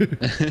is.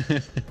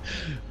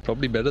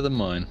 Probably better than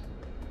mine.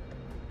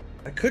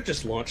 I could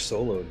just launch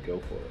solo and go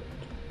for it.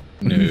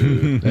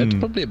 No, that's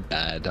probably a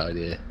bad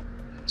idea.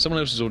 Someone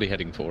else is already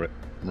heading for it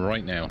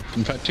right now.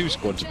 In fact, 2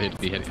 squads appear to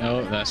be heading.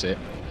 Oh, that's it.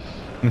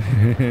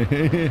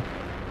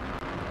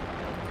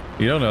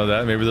 You don't know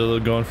that. Maybe they're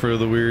going for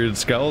the weird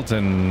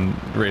skeleton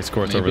race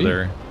course over Maybe.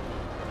 there.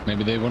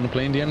 Maybe they want to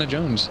play Indiana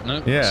Jones.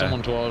 No, Yeah.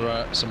 someone to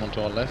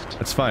our left.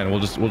 That's fine. We'll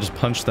just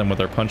punch them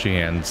with our punchy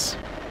hands.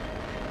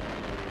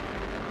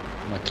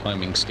 My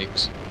climbing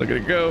sticks. Look at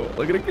it go!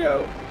 Look at it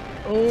go!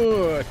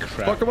 Oh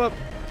crap! Fuck them up!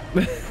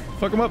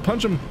 Fuck them up!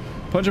 Punch them!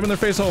 Punch them in their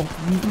face hole!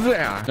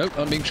 Yeah. Nope,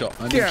 I'm being shot.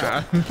 I'm being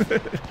Yeah.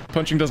 shot.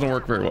 Punching doesn't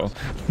work very well.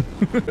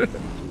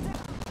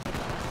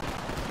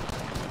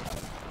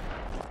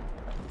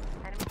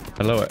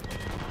 Hello.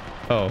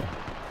 Oh,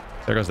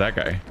 there goes that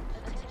guy.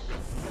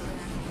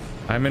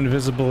 I'm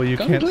invisible. You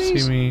Gun, can't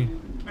please. see me.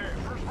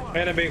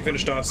 And I'm being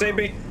finished off. Save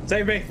me!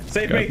 Save me!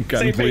 Save Gun, me! gun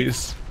Save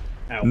please.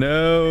 me! Ow.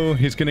 No,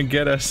 he's gonna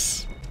get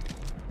us.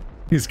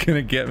 He's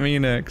gonna get me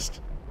next.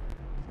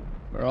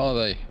 Where are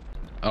they?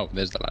 Oh,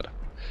 there's the ladder.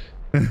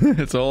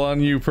 It's all on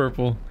you,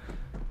 Purple.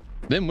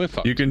 Then we're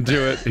fucked. You can do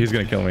it. He's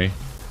gonna kill me.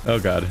 Oh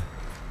god.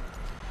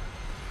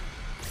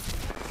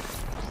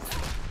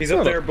 He's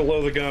up there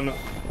below the gun. A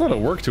lot of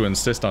work to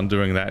insist on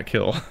doing that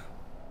kill.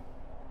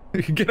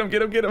 Get him,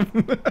 get him, get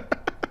him.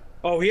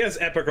 Oh, he has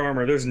epic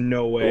armor. There's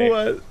no way.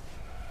 What?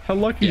 How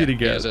lucky Yeah, did he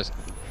get? has a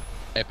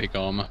epic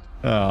armor.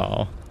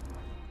 Oh.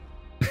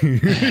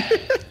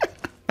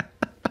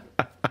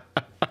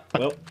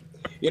 Well,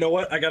 you know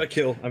what? I got a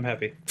kill. I'm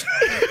happy.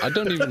 I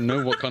don't even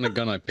know what kind of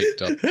gun I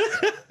picked up.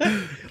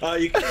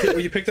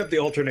 You picked up the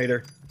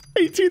alternator.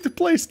 18th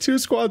place, 2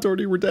 squads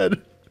already were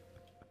dead.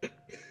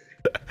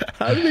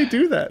 How did they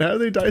do that? How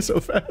did they die so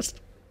fast?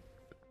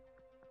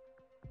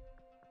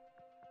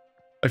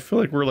 I feel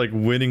like we're like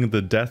winning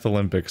the Death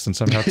Olympics, and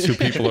somehow 2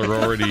 people are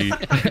already,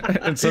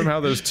 and somehow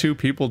there's 2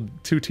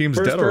 teams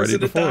First dead already person to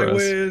before die us.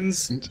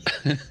 wins.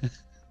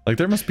 Like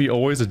there must be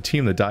always a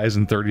team that dies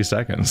in 30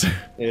 seconds.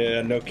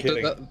 Yeah, no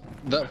kidding.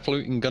 That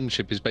floating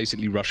gunship is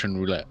basically Russian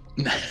roulette.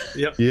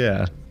 Yep.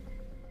 Yeah.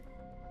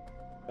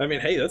 I mean,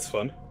 hey, that's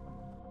fun.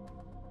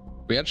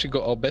 We actually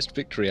got our best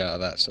victory out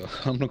of that, so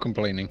I'm not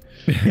complaining.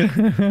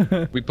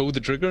 We pulled the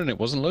trigger and it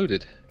wasn't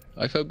loaded.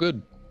 I felt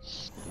good.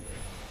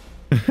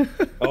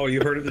 Oh,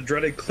 you heard the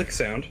dreaded click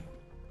sound.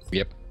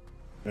 Yep.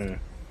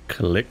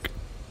 Click.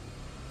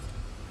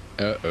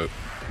 Uh-oh.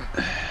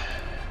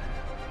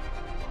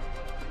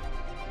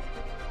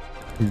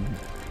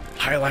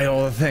 Highlight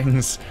all the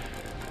things.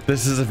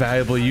 This is a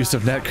valuable use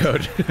of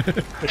netcode.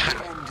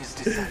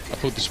 I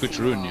pulled the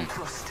switcheroo on you.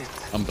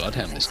 I'm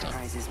Bloodhound this time.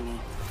 Surprises me.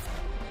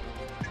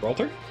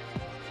 Gibraltar?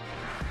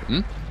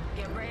 Get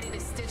ready to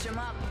stitch him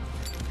up.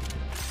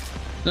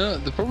 No,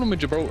 the problem with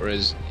Gibraltar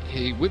is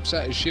he whips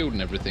out his shield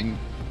and everything,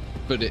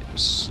 but it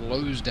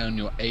slows down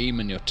your aim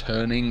and your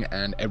turning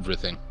and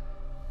everything.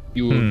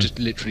 You will just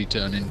literally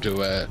turn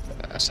into a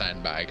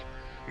sandbag.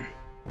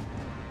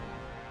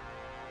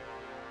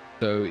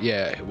 So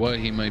yeah, while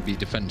he may be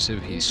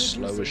defensive, he's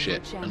slow as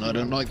shit, and I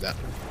don't like that.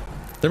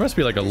 There must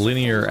be like a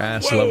linear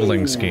ass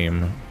leveling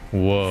scheme.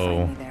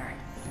 Whoa. Find me there.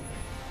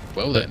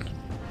 Well then,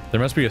 There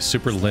must be a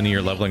super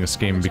linear leveling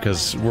scheme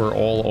because we're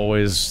all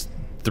always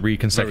 3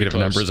 consecutive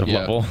close, numbers of yeah.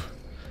 level.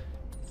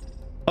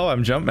 Oh,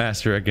 I'm Jump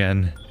Master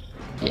again.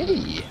 But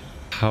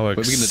How we're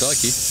gonna die,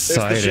 Keith.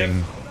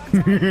 exciting.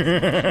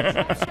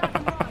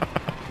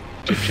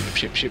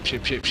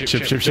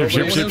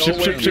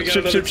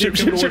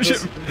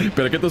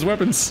 Better get those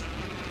weapons.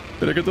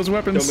 Better get those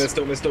weapons.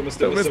 Don't miss.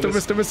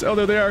 Don't miss. Oh,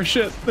 there they are.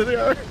 Shit. There they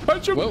are.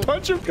 Punch him.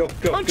 Punch him. Go.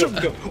 Punch him.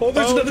 Oh,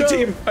 there's another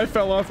team. I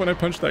fell off when I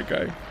punched that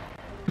guy.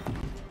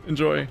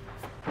 Enjoy.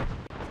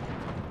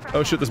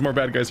 Oh shit, there's more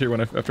bad guys here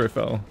after I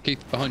fell.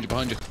 Keith, behind you.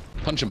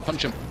 Punch him.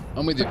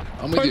 I'm with you.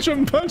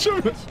 Punch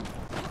him.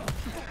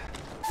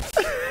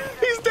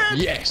 He's dead.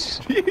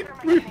 Yes.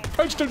 We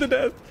punched him to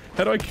death.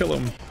 How do I kill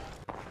him?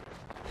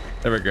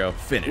 There we go.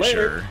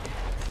 Finisher.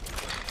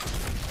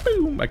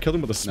 Boom. I killed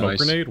him with a smoke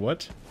grenade.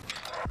 What?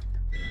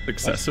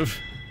 Excessive.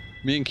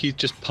 Me and Keith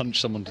just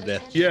punched someone to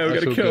death. Yeah, we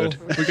gotta kill.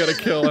 We gotta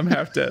kill. I'm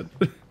half dead.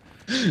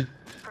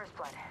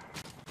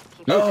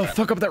 Oh,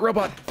 fuck up that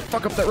robot.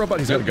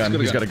 He's got a gun.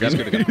 He's got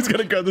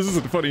a gun. This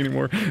isn't funny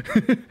anymore.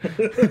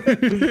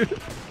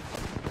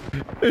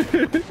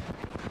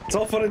 It's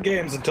all fun and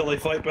games until they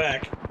fight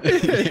back.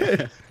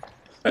 I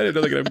didn't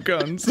know they could have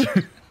guns.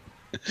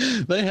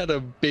 They had a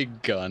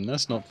big gun.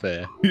 That's not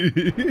fair.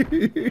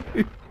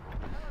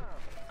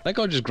 That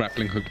guy just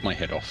grappling hooked my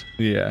head off.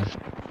 Yeah.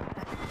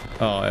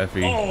 Oh,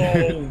 Effie.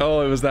 Oh.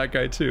 Oh, it was that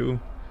guy too.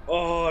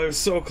 Oh, I was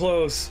so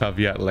close.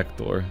 Caveat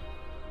lector.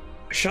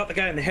 I shot the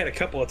guy in the head a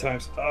couple of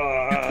times.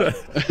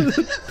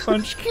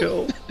 Punch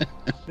kill.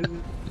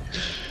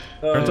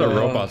 Turns out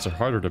robots are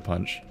harder to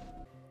punch.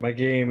 My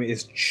game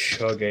is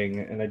chugging,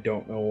 and I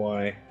don't know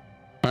why.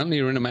 Apparently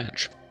you're in a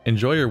match.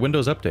 Enjoy your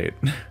Windows update.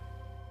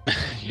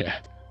 Yeah.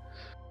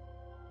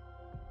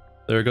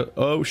 There we go.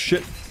 Oh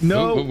shit!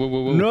 No!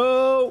 Whoa.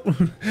 No!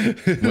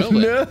 Well,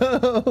 No!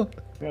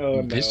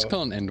 Oh, no. This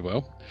can't end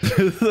well.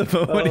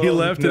 The moment he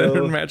left, it no.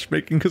 ended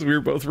matchmaking because we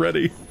were both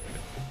ready.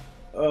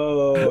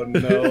 Oh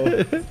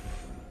no.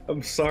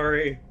 I'm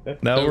sorry.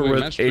 Now So we we're with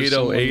matched with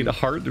 808 someone-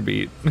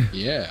 heartbeat.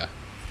 Yeah.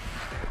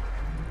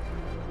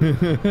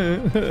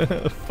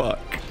 Fuck.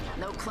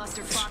 No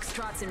cluster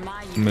foxtrots in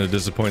my I'm gonna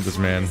disappoint this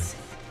man.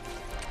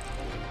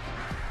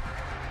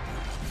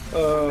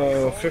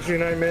 Oh,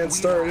 59-man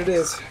start it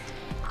is.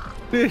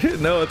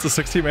 No, it's a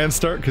 60-man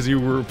start because you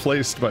were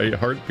replaced by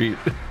heartbeat.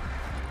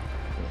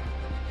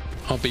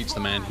 Heartbeat's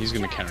the man. He's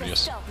gonna carry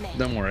us.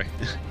 Don't worry.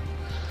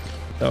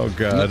 Oh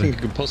god. Nothing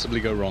could possibly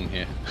go wrong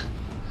here.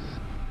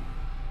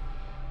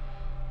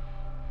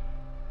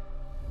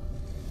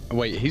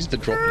 Wait, he's the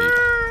drop leader.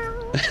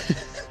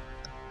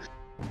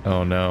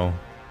 Oh no.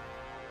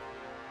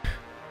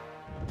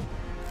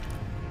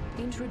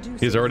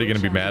 He's already gonna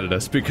be mad at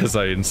us because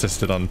I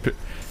insisted on...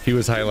 He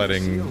was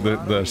highlighting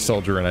the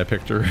soldier and I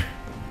picked her.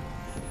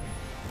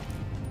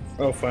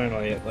 Oh,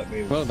 finally, it let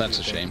me... Well, that's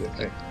a shame.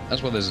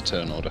 That's why there's a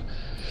turn order.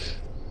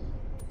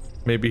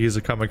 Maybe he's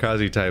a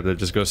kamikaze type that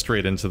just goes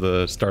straight into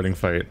the starting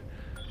fight.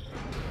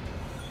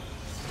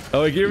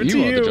 Oh, I gave it to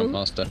you! You are the jump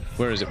master.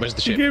 Where is it? Where's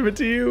the I ship? gave it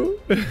to you!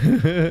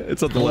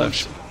 It's on the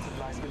left.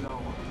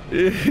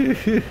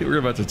 We're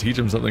about to teach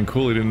him something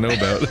cool he didn't know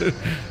about.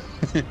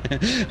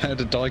 How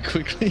to die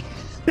quickly.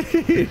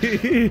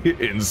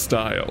 In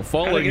style. How to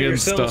Falling get in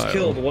yourselves style.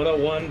 killed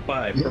 101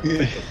 by Purple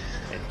Pickle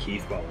and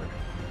Keith Ballard.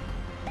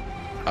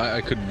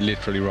 I could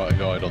literally write a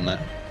guide on that.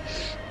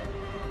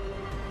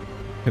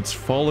 It's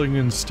falling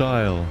in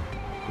style.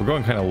 We're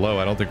going kind of low.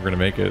 I don't think we're gonna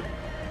make it.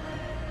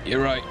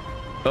 You're right.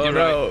 Oh You're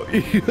no!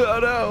 Oh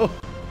no!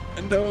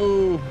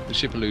 No! The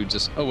ship eludes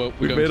us. Oh well,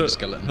 we're going made for the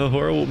skeleton. a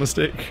horrible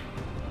mistake.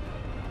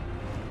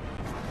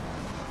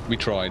 We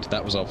tried.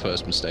 That was our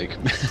first mistake.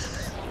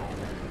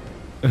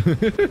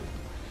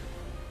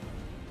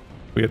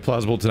 We had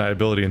plausible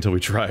deniability until we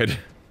tried.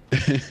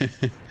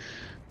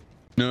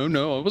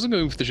 No, I wasn't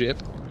going for the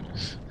ship.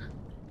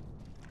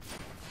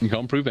 You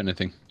can't prove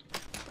anything.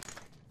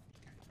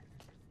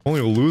 Only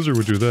a loser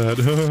would do that.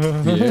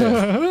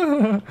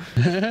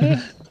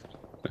 Yeah.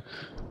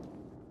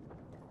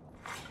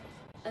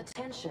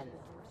 Attention.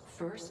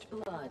 First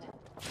blood.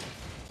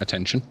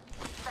 Attention.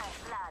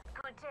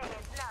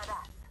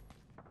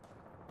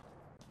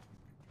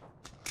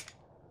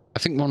 I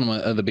think one of my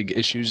other big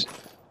issues,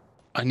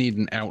 I need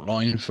an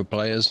outline for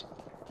players.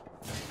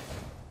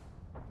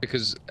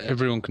 Because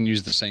everyone can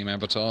use the same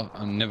avatar.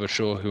 I'm never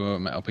sure who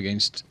I'm up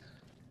against.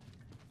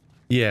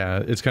 Yeah,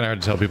 it's kind of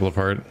hard to tell people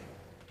apart.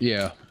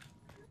 Yeah.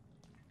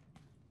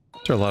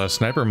 There are a lot of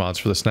sniper mods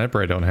for the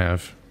sniper I don't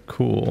have.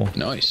 Cool.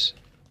 Nice.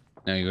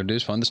 Now you gotta do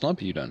is find the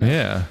sniper you don't have.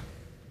 Yeah.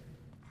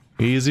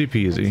 Easy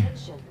peasy.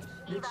 Attention.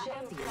 The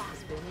champion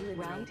has been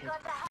eliminated.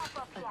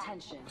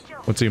 Attention.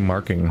 What's he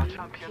marking?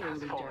 Kill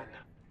leader.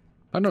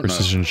 I don't know.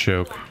 Precision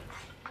choke.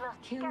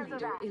 Kill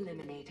leader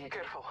eliminated.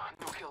 Careful,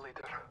 no kill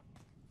leader.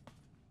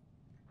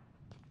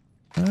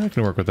 I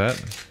can work with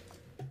that.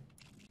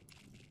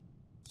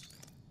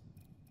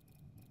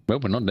 Well,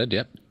 we're not dead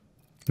yet.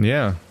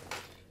 Yeah.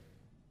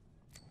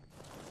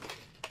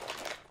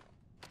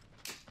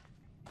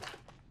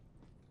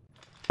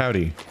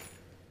 Howdy.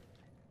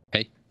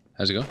 Hey,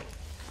 how's it going?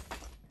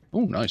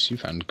 Oh, nice. You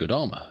found good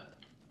armor.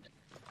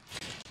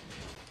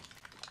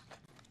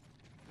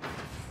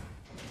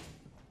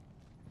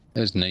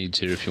 There's nades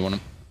here if you want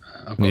them.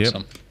 I've got Yep.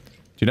 some. Do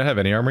you not have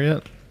any armor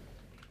yet?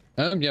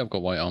 Yeah, I've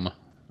got white armor.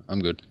 I'm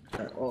good.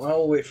 Alright, well,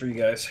 I'll wait for you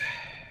guys.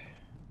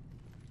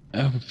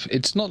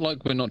 It's not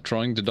like we're not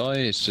trying to die,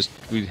 it's just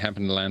we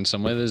happen to land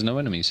somewhere there's no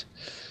enemies.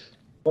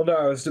 Well, no,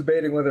 I was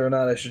debating whether or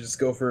not I should just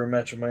go for a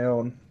match of my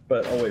own,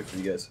 but I'll wait for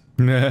you guys.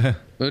 Well,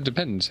 it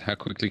depends. How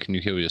quickly can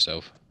you heal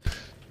yourself?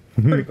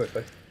 Pretty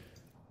quickly.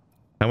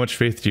 How much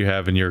faith do you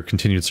have in your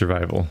continued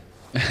survival?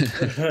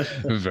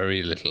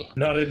 Very little.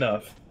 Not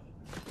enough.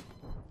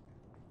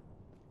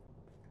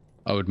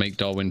 I would make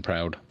Darwin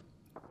proud.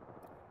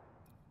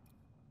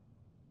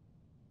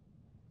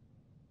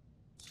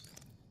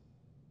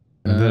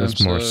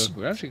 There's more.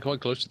 We're actually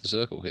quite close to the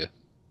circle here.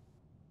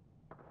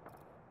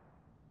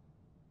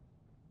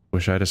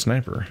 Wish I had a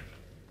sniper.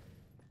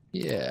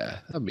 Yeah,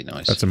 that'd be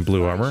nice. That's in blue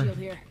Shield armor.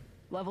 here.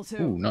 Level 2.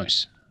 Ooh,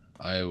 nice.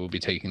 I will be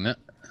taking that.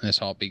 This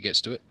heartbeat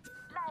gets to it.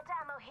 Light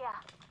ammo here.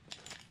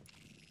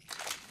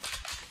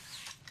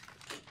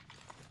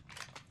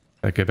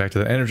 I get back to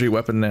the energy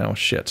weapon now.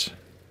 Shit.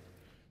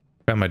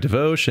 Found my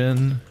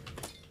devotion.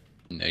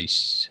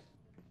 Nice.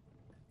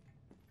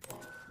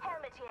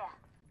 Helmet here.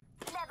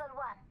 Level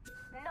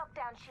 1.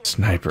 Knockdown shield.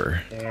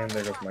 Sniper. And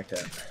there goes my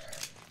cat.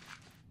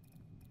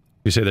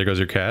 You say there goes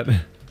your cat?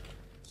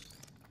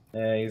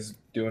 Yeah, he's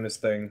doing his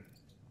thing.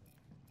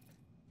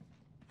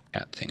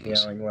 Cat things.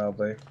 Yelling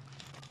loudly.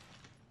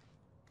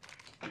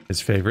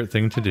 His favorite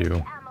thing to do.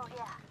 Ammo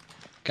here.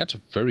 Cats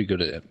are very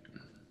good at it.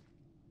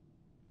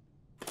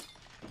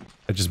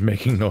 Just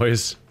making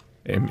noise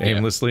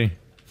aimlessly.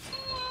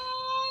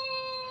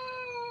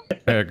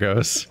 There it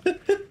goes.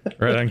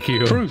 Right on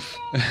cue. Proof!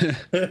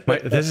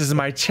 This is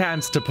my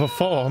chance to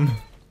perform.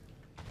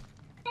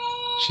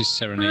 She's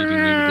serenading me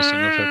with the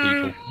song of her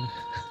people.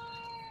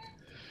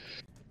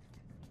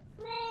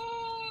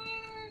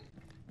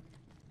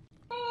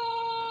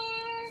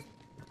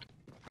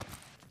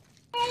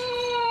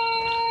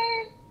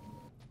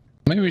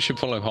 Maybe we should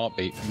follow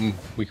Heartbeat and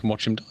we can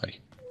watch him die.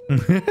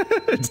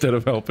 Instead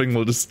of helping,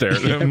 we'll just stare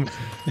at him.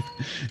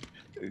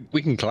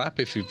 We can clap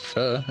if you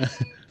prefer.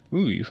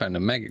 Ooh, you found a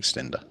mag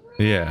extender.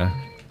 Yeah.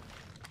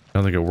 I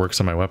don't think it works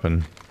on my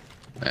weapon.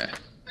 Nah.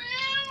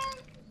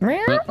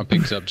 Well, I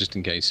picked it up just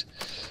in case.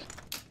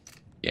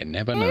 You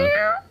never know.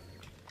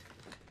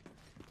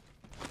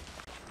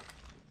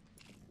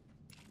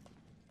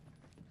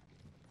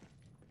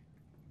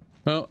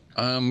 Well,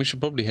 we should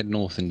probably head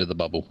north into the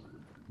bubble.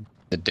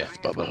 The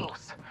death bubble.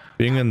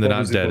 Being in the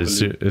not Bubbles, dead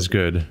bubbles. is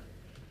good.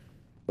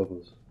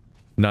 Bubbles.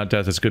 Not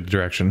death is good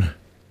direction.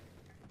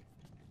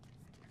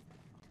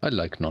 I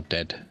like not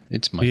dead.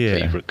 It's my Yeah.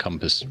 favorite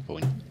compass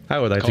point. I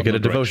would like to get a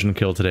Cardinal devotion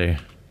kill today.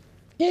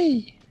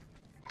 Yay!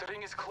 The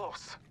ring is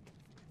close.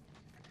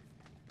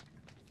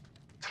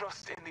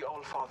 Trust in the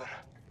All-Father.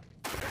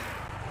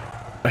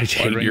 I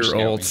hate range your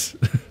scouting.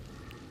 ults.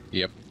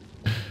 Yep.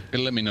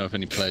 Let me know if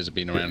any players have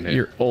been around here.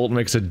 Your ult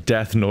makes a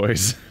death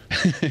noise.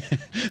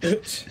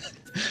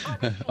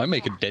 I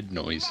make a dead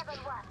noise.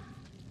 Level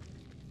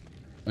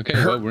 1.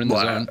 Okay, well, we're in the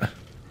zone.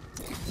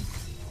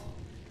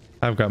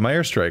 I've got my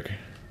airstrike.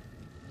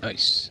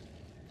 Nice.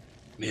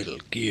 Metal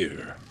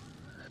Gear.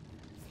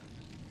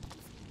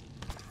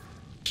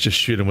 Just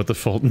shoot him with the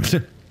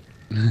Fulton.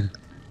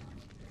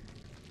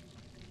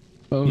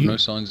 Oh, no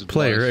signs of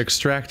Player life.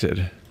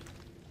 extracted.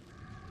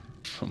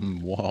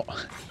 From what?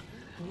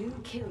 New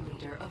kill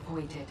leader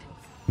appointed.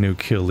 New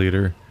kill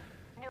leader.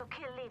 New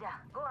kill leader.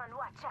 Go on,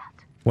 watch out.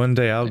 One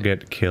day I'll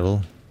get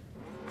kill.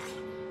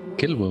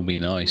 Kill will be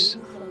nice.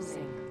 Ring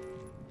closing.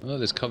 Oh,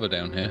 there's cover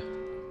down here.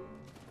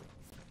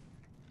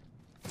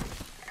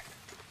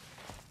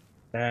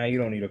 Nah, you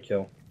don't need a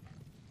kill.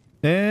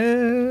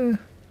 You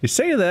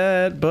say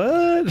that,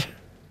 but...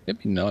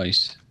 It'd be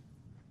nice.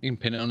 You can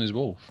pin it on his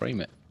wall,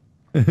 frame it.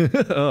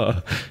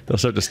 Oh, they'll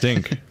start to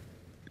stink.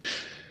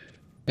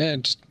 Yeah,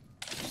 just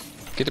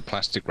get it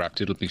plastic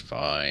wrapped, it'll be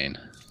fine.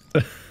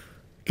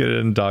 Get it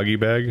in doggy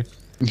bag.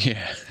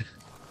 Yeah.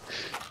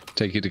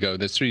 Take it to go.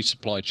 There's 3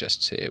 supply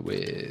chests here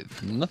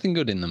with nothing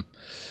good in them.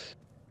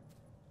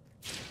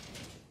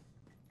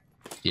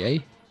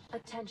 Yay.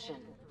 Attention.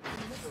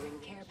 Delivering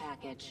care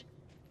package.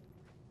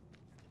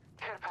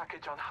 Care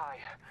package on high.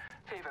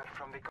 Favor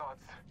from the gods.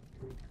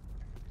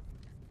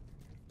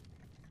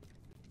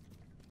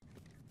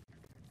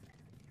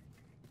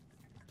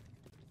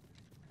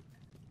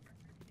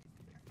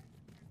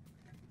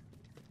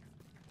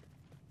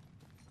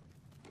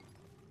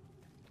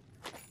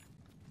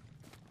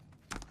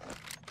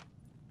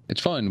 It's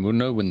fine. We'll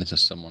know when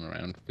there's someone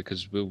around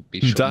because we'll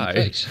be shot Die. in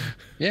the face.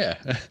 Yeah.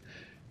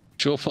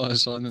 Surefire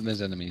sign that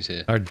there's enemies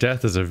here. Our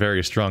death is a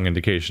very strong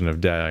indication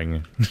of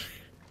dying.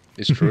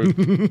 It's true.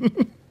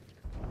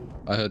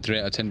 I heard 3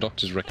 out of 10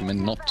 doctors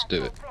recommend not to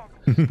do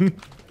it.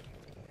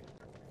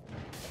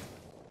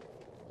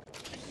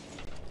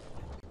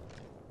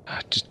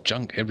 Just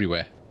junk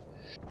everywhere.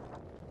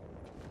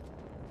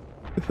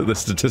 The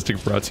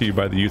statistic brought to you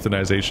by the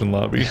euthanization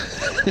lobby.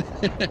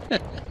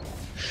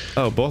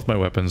 Oh, both my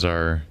weapons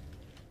are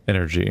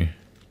energy.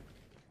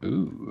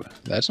 Ooh,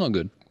 that's not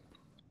good.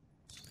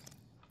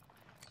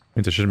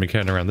 Means I shouldn't be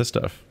carrying around this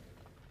stuff.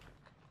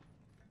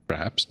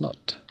 Perhaps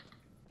not.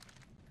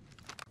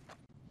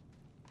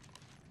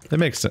 It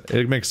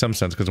makes some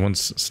sense because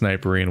one's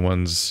snipery and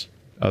one's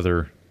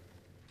other.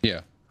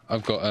 Yeah,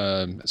 I've got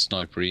a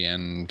snipery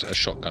and a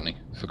shotgunny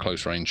for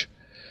close range.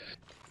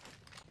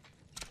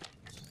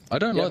 I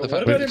don't like the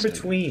fact what that about in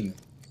between?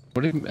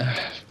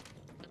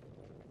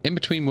 In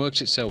between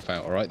works itself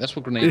out, alright? That's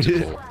what grenades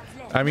are for.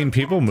 I mean,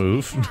 people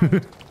move.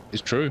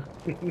 It's true.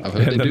 I've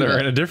heard And then do they're that.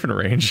 in a different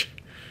range.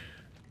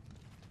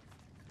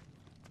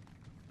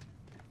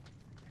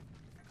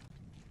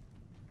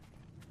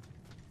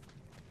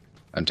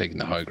 I'm taking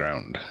the high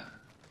ground.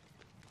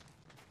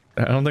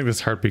 I don't think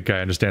this heartbeat guy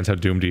understands how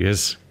doomed he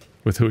is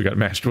with who he got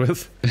matched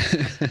with.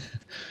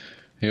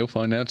 He'll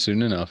find out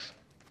soon enough.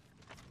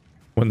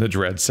 When the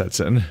dread sets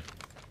in.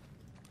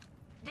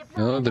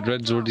 Oh, the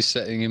dread's already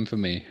setting in for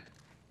me.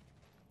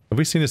 Have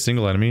we seen a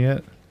single enemy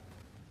yet?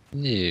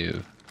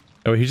 No.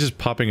 Oh, he's just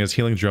popping his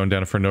healing drone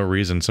down for no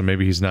reason, so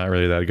maybe he's not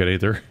really that good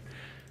either.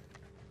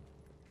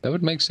 That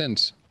would make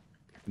sense.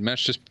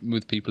 Match just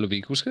with people of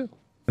equal skill.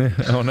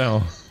 Oh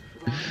no.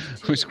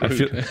 We're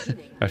screwed.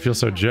 I feel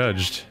so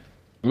judged.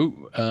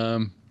 Ooh,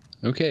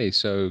 okay,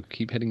 so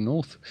keep heading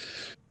north.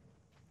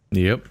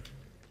 Yep.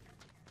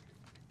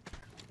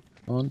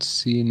 Can't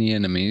see any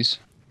enemies.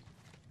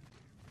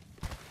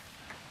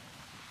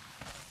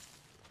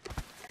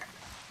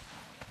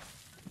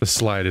 The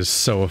slide is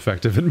so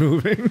effective at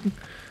moving.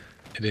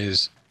 It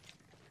is.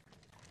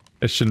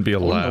 It shouldn't be I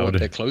wonder what allowed.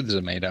 their clothes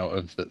are made out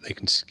of that they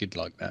can skid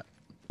like that.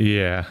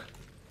 Yeah.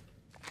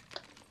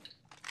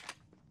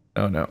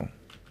 Oh no.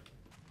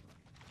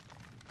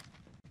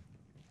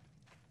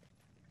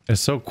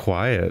 It's so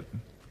quiet.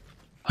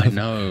 I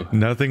know.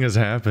 Nothing is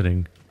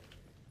happening.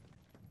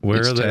 Where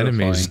It's are the enemies?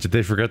 terrifying. Did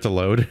they forget to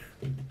load?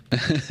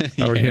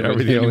 Yeah, Are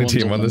we the only ones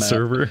team on the map.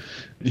 server?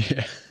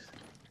 Yeah.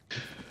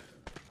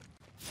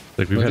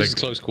 Like we've Well, had this is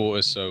close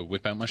quarters, so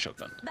whip out my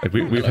shotgun.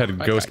 we've had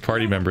Hello, ghost backpack.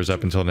 party members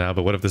up until now,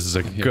 but what if this is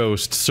a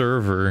ghost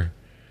server?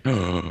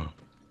 Spooky.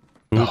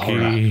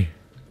 Horror.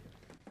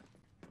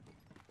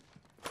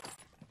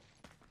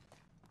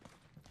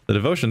 The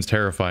devotion's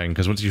terrifying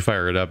because once you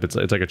fire it up, it's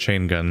like a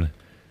chain gun,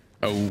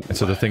 Oh, and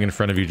so the thing in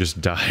front of you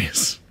just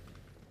dies.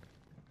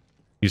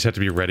 You just have to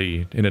be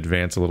ready in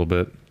advance a little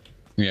bit.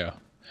 yeah.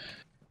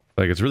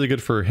 Like it's really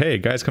good for, hey,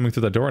 guy's coming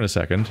through that door in a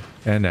second,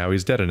 and now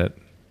he's dead in it.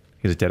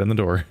 He's dead in the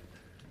door.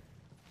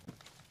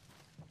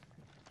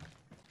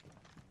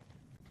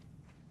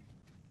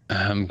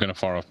 I'm gonna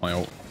fire off my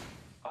ult.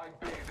 I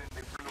bathe in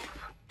the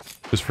proof.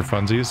 Just for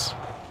funsies.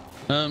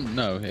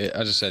 No,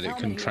 as I said, it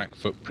can track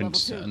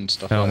footprints and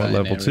stuff Helmet like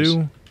that. level in areas.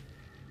 2.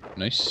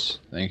 Nice,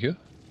 thank you.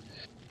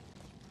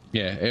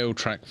 Yeah, it'll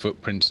track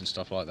footprints and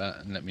stuff like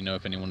that, and let me know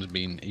if anyone's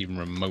been even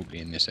remotely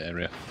in this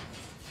area.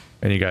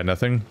 And you got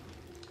nothing?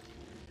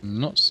 I'm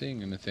not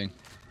seeing anything.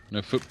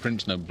 No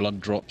footprints, no blood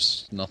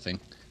drops, nothing.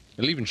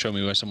 It'll even show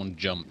me where someone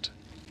jumped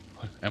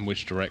and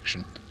which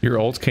direction. Your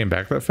ult came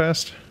back that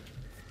fast?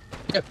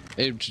 Yep,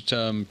 it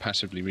just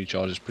passively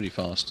recharges pretty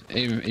fast.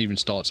 It even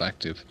starts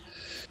active.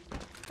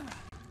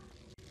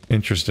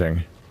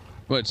 Interesting.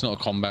 Well, it's not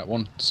a combat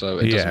one, so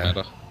it Yeah. doesn't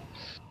matter.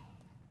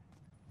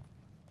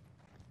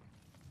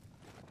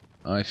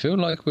 I feel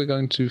like we're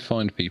going to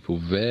find people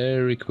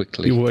very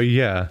quickly. Well,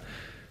 yeah.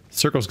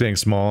 Circle's getting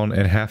small,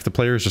 and half the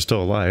players are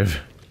still alive.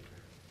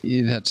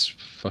 Yeah, that's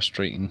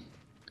frustrating.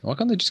 Why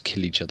can't they just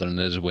kill each other and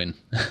there's a win?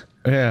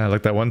 Yeah,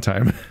 like that one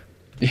time.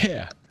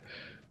 Yeah.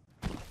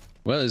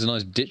 Well, there's a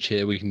nice ditch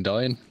here we can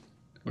die in.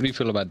 What do you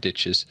feel about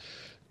ditches?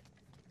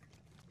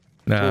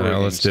 Nah, Four no,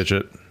 let's against. ditch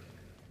it.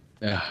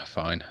 Yeah,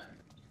 fine.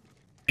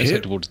 Let's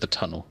head towards the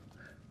tunnel.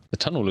 The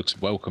tunnel looks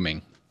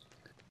welcoming.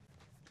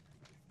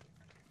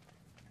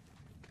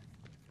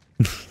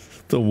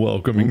 The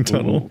welcoming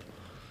tunnel.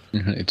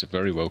 It's a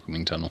very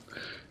welcoming tunnel.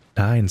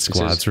 9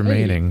 squads says,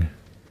 remaining.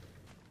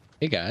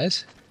 Hey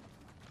guys,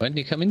 why didn't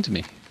you come into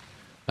me?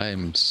 I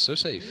am so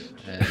safe,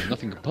 and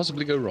nothing could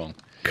possibly go wrong.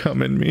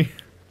 Come in me.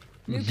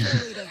 New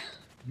kill leader.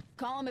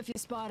 Call him if you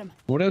spot him.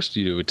 What else do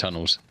you do with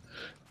tunnels?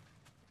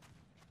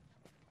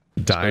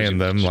 Die in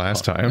them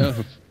last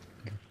time.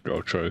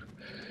 Oh, true.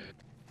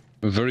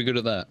 We're very good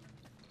at that.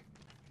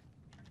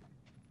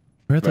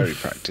 Where the very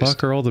practiced.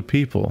 fuck are all the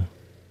people?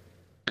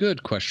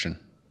 Good question.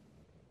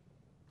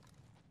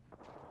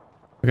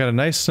 We got a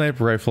nice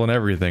sniper rifle and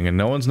everything, and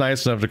no one's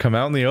nice enough to come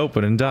out in the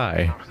open and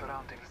die. Our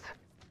surroundings.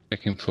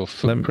 Checking for Let,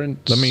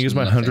 footprints. let me use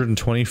my nothing.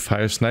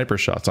 125 sniper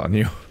shots on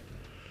you.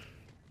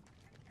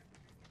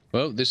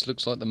 Well, this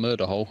looks like the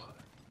murder hole.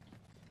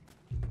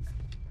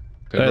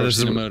 If I've ever This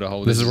seen a murder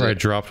hole, is where I it.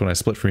 dropped when I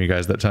split from you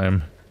guys that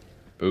time.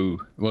 Ooh.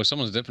 Well,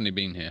 someone's definitely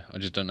been here. I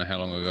just don't know how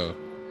long ago.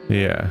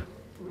 Yeah.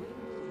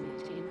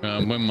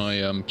 When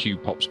my queue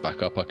pops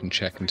back up, I can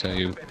check and tell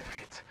you.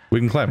 Benefits. We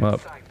can climb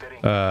up.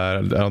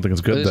 I don't think it's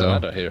good There's a though.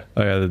 ladder here.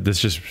 Oh yeah, this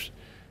just...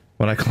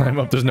 When I climb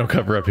up, there's no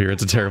cover up here.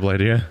 It's a terrible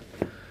idea.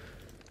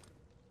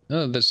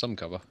 Oh, there's some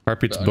cover.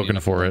 Heartbeat's but only booking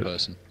enough for one it.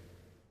 Person.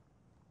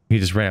 He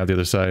just ran out the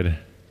other side.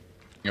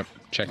 Yep,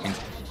 checking.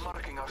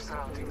 Marking our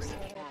surroundings.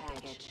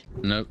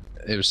 Nope,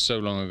 it was so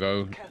long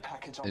ago, Care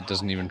package on it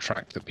doesn't even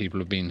track that people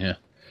have been here.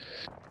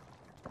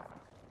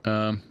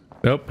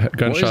 Nope,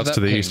 gunshots that to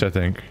the ping? east, I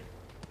think.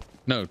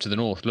 No, to the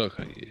north. Look,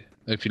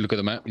 if you look at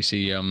the map, you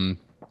see.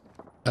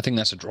 I think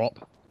that's a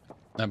drop.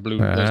 That blue,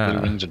 those blue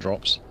rings are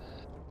drops.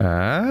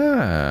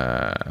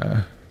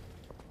 Ah.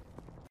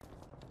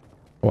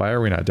 Why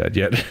are we not dead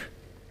yet?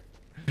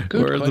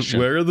 Good question.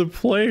 Where are the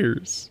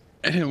players?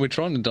 We're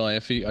trying to die,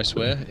 Effie. I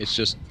swear. It's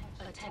just.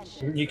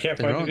 You can't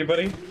find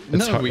anybody?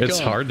 It's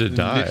hard to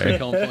die. We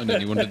can't find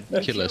anyone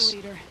to kill us.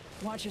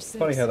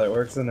 Funny how that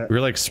works, isn't it?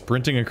 We're like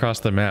sprinting across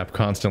the map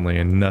constantly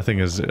and nothing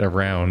is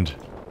around.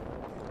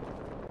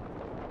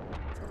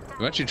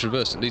 We actually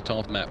traversed at least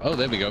half the map. Oh,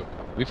 there we go.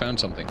 We found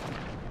something.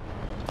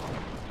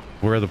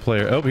 Where are the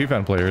players? Oh, he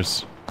found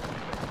players.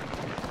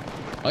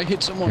 I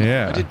hit someone.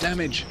 Yeah. I did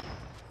damage.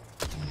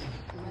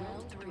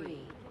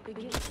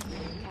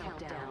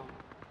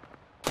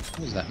 What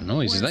was that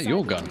noise? Is that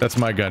your gun? That's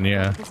my gun,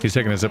 yeah. He's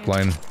taking a zip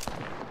line.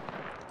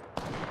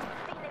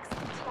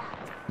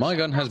 My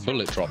gun has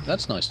bullet drop.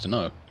 That's nice to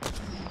know.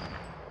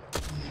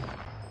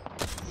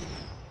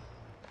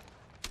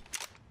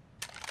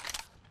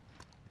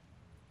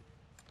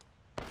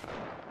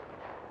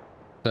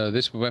 So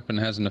this weapon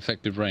has an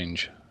effective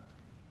range.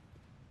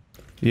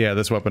 Yeah,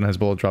 this weapon has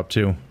bullet drop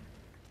too.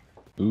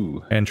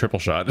 Ooh. And triple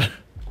shot.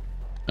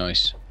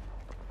 Nice.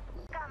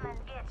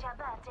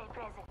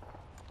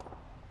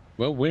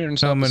 Well, we're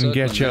inside Come the and circle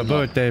get your they're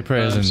not. birthday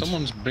present.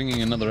 Someone's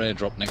bringing another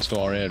airdrop next to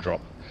our airdrop.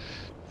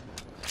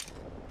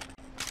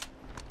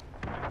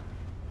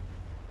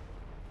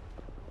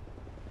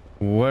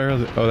 Where are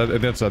the, oh,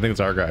 that's I think it's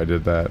our guy who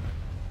did that.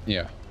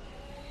 Yeah.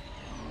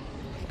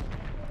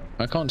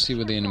 I can't see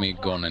where the enemy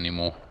had gone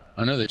anymore.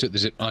 I know they took the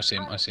zip. I see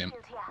him. I see him.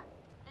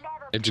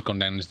 They've just gone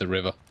down into the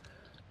river.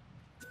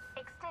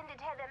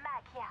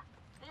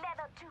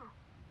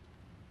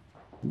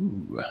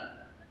 Ooh.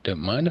 Don't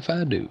mind if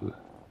I do.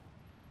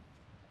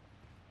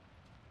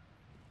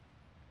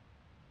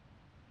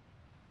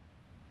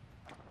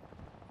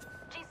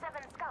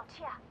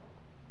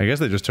 I guess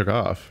they just took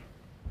off.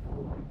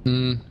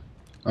 Hmm.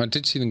 I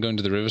did see them go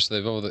into the river, so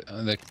they're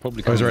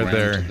probably Oh, he's coming right around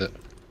there. to the...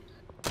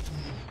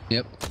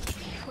 Yep.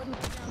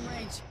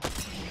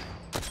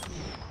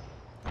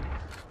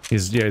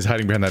 He's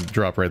hiding behind that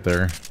drop right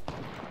there.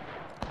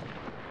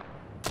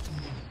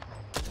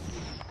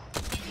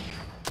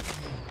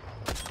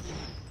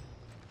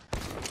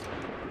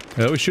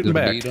 Oh, he's shooting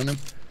back. Lead on him.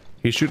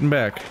 He's shooting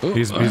back. Ooh,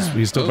 He's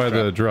still by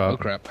the drop. Oh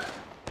crap.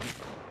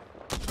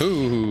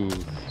 Ooh,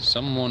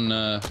 someone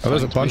Oh,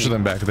 there's a bunch of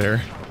them back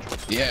there.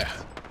 Yeah.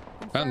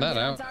 Found that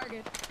out.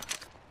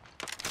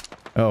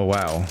 Oh,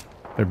 wow.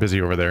 They're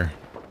busy over there.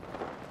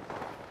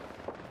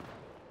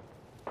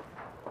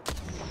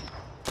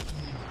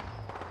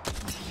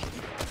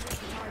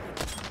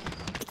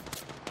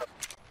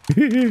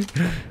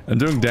 I'm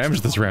doing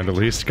damage this round at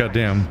least.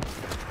 Goddamn.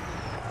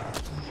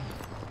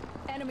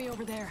 Enemy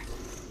over there.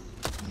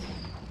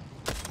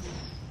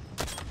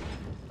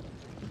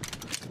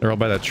 They're all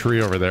by that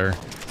tree over there.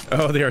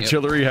 Oh, the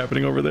artillery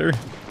happening over there.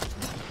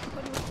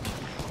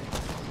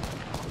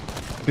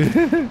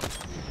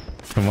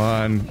 Come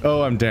on.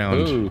 Oh, I'm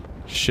downed. Ooh.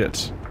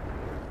 Shit.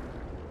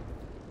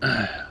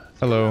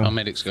 Hello. Our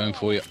medic's going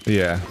for you.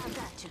 Yeah.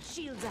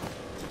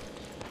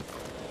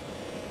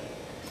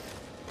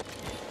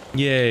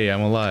 Yay,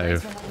 I'm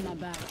alive.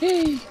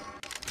 Yay.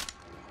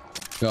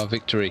 Got a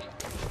victory.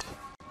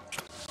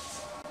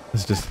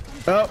 It's just...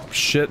 Oh,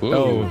 shit. Ooh.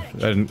 Oh, I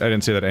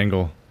didn't see that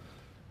angle.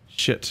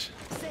 Shit.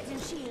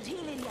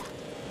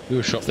 We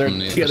were shot from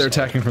the Yeah, other they're side.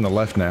 attacking from the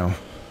left now.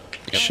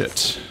 Yep.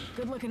 Shit.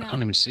 I can't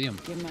even see him.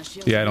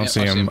 Yeah, I don't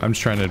see him. I'm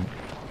just trying to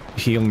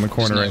heal in the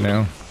corner right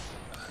now.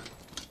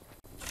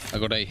 I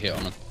got a hit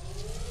on him.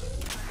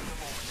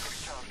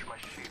 Recharge my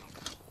shield.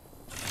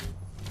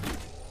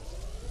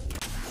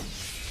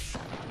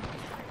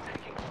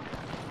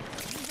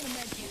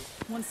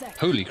 One sec.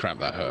 Holy crap,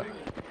 that hurt.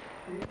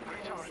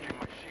 Recharging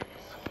my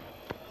shields.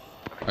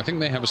 I think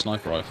they have a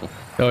sniper rifle.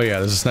 Oh yeah,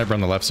 there's a sniper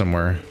on the left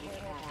somewhere.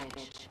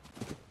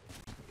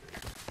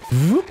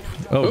 Whoop.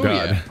 Oh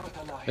god. Yeah.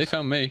 They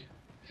found me.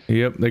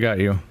 Yep, they got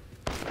you.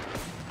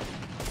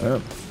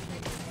 Oh.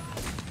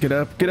 Get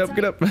up, get up,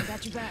 get up.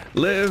 Got your back.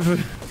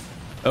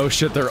 Live. Oh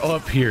shit, they're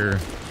up here.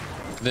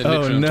 They're Oh,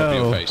 literally on top of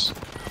no. your face.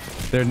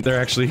 They're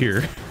actually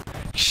here.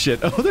 Shit.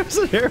 Oh, there's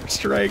an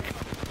airstrike.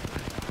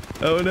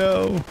 Oh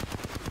no.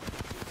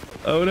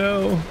 Oh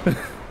no.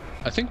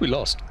 I think we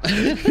lost.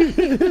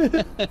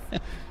 That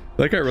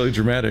got really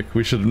dramatic.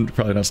 We should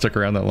probably not stick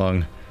around that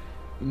long.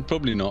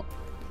 Probably not.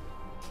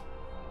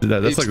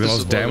 That's It's like the the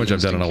most damage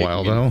I've done in a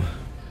survival while, instinct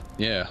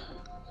though. Yeah.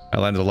 I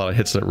landed a lot of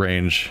hits at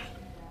range.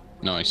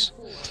 Nice.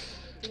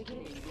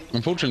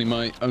 Unfortunately,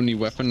 my only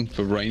weapon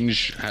for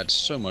range had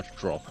so much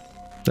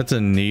drop. That's a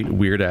neat,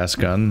 weird-ass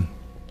gun.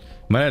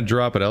 Mine had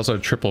drop, but I also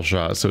had triple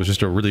shot, so it was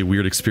just a really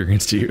weird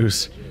experience to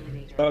use.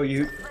 Oh,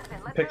 you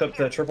picked up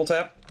the triple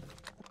tap?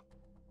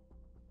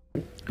 I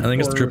think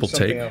it's Or triple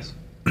something take. else?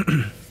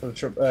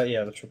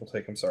 Yeah, the triple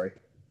take, I'm sorry.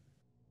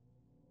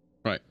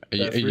 Right. Are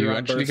That you three-round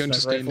actually burst going to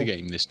sniper stay in the rifle?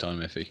 game this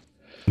time, Effie?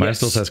 Mine Yes,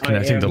 still says I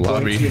connecting am to going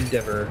lobby. to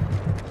endeavor.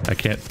 I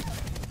can't.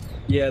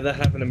 Yeah, that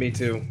happened to me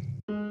too.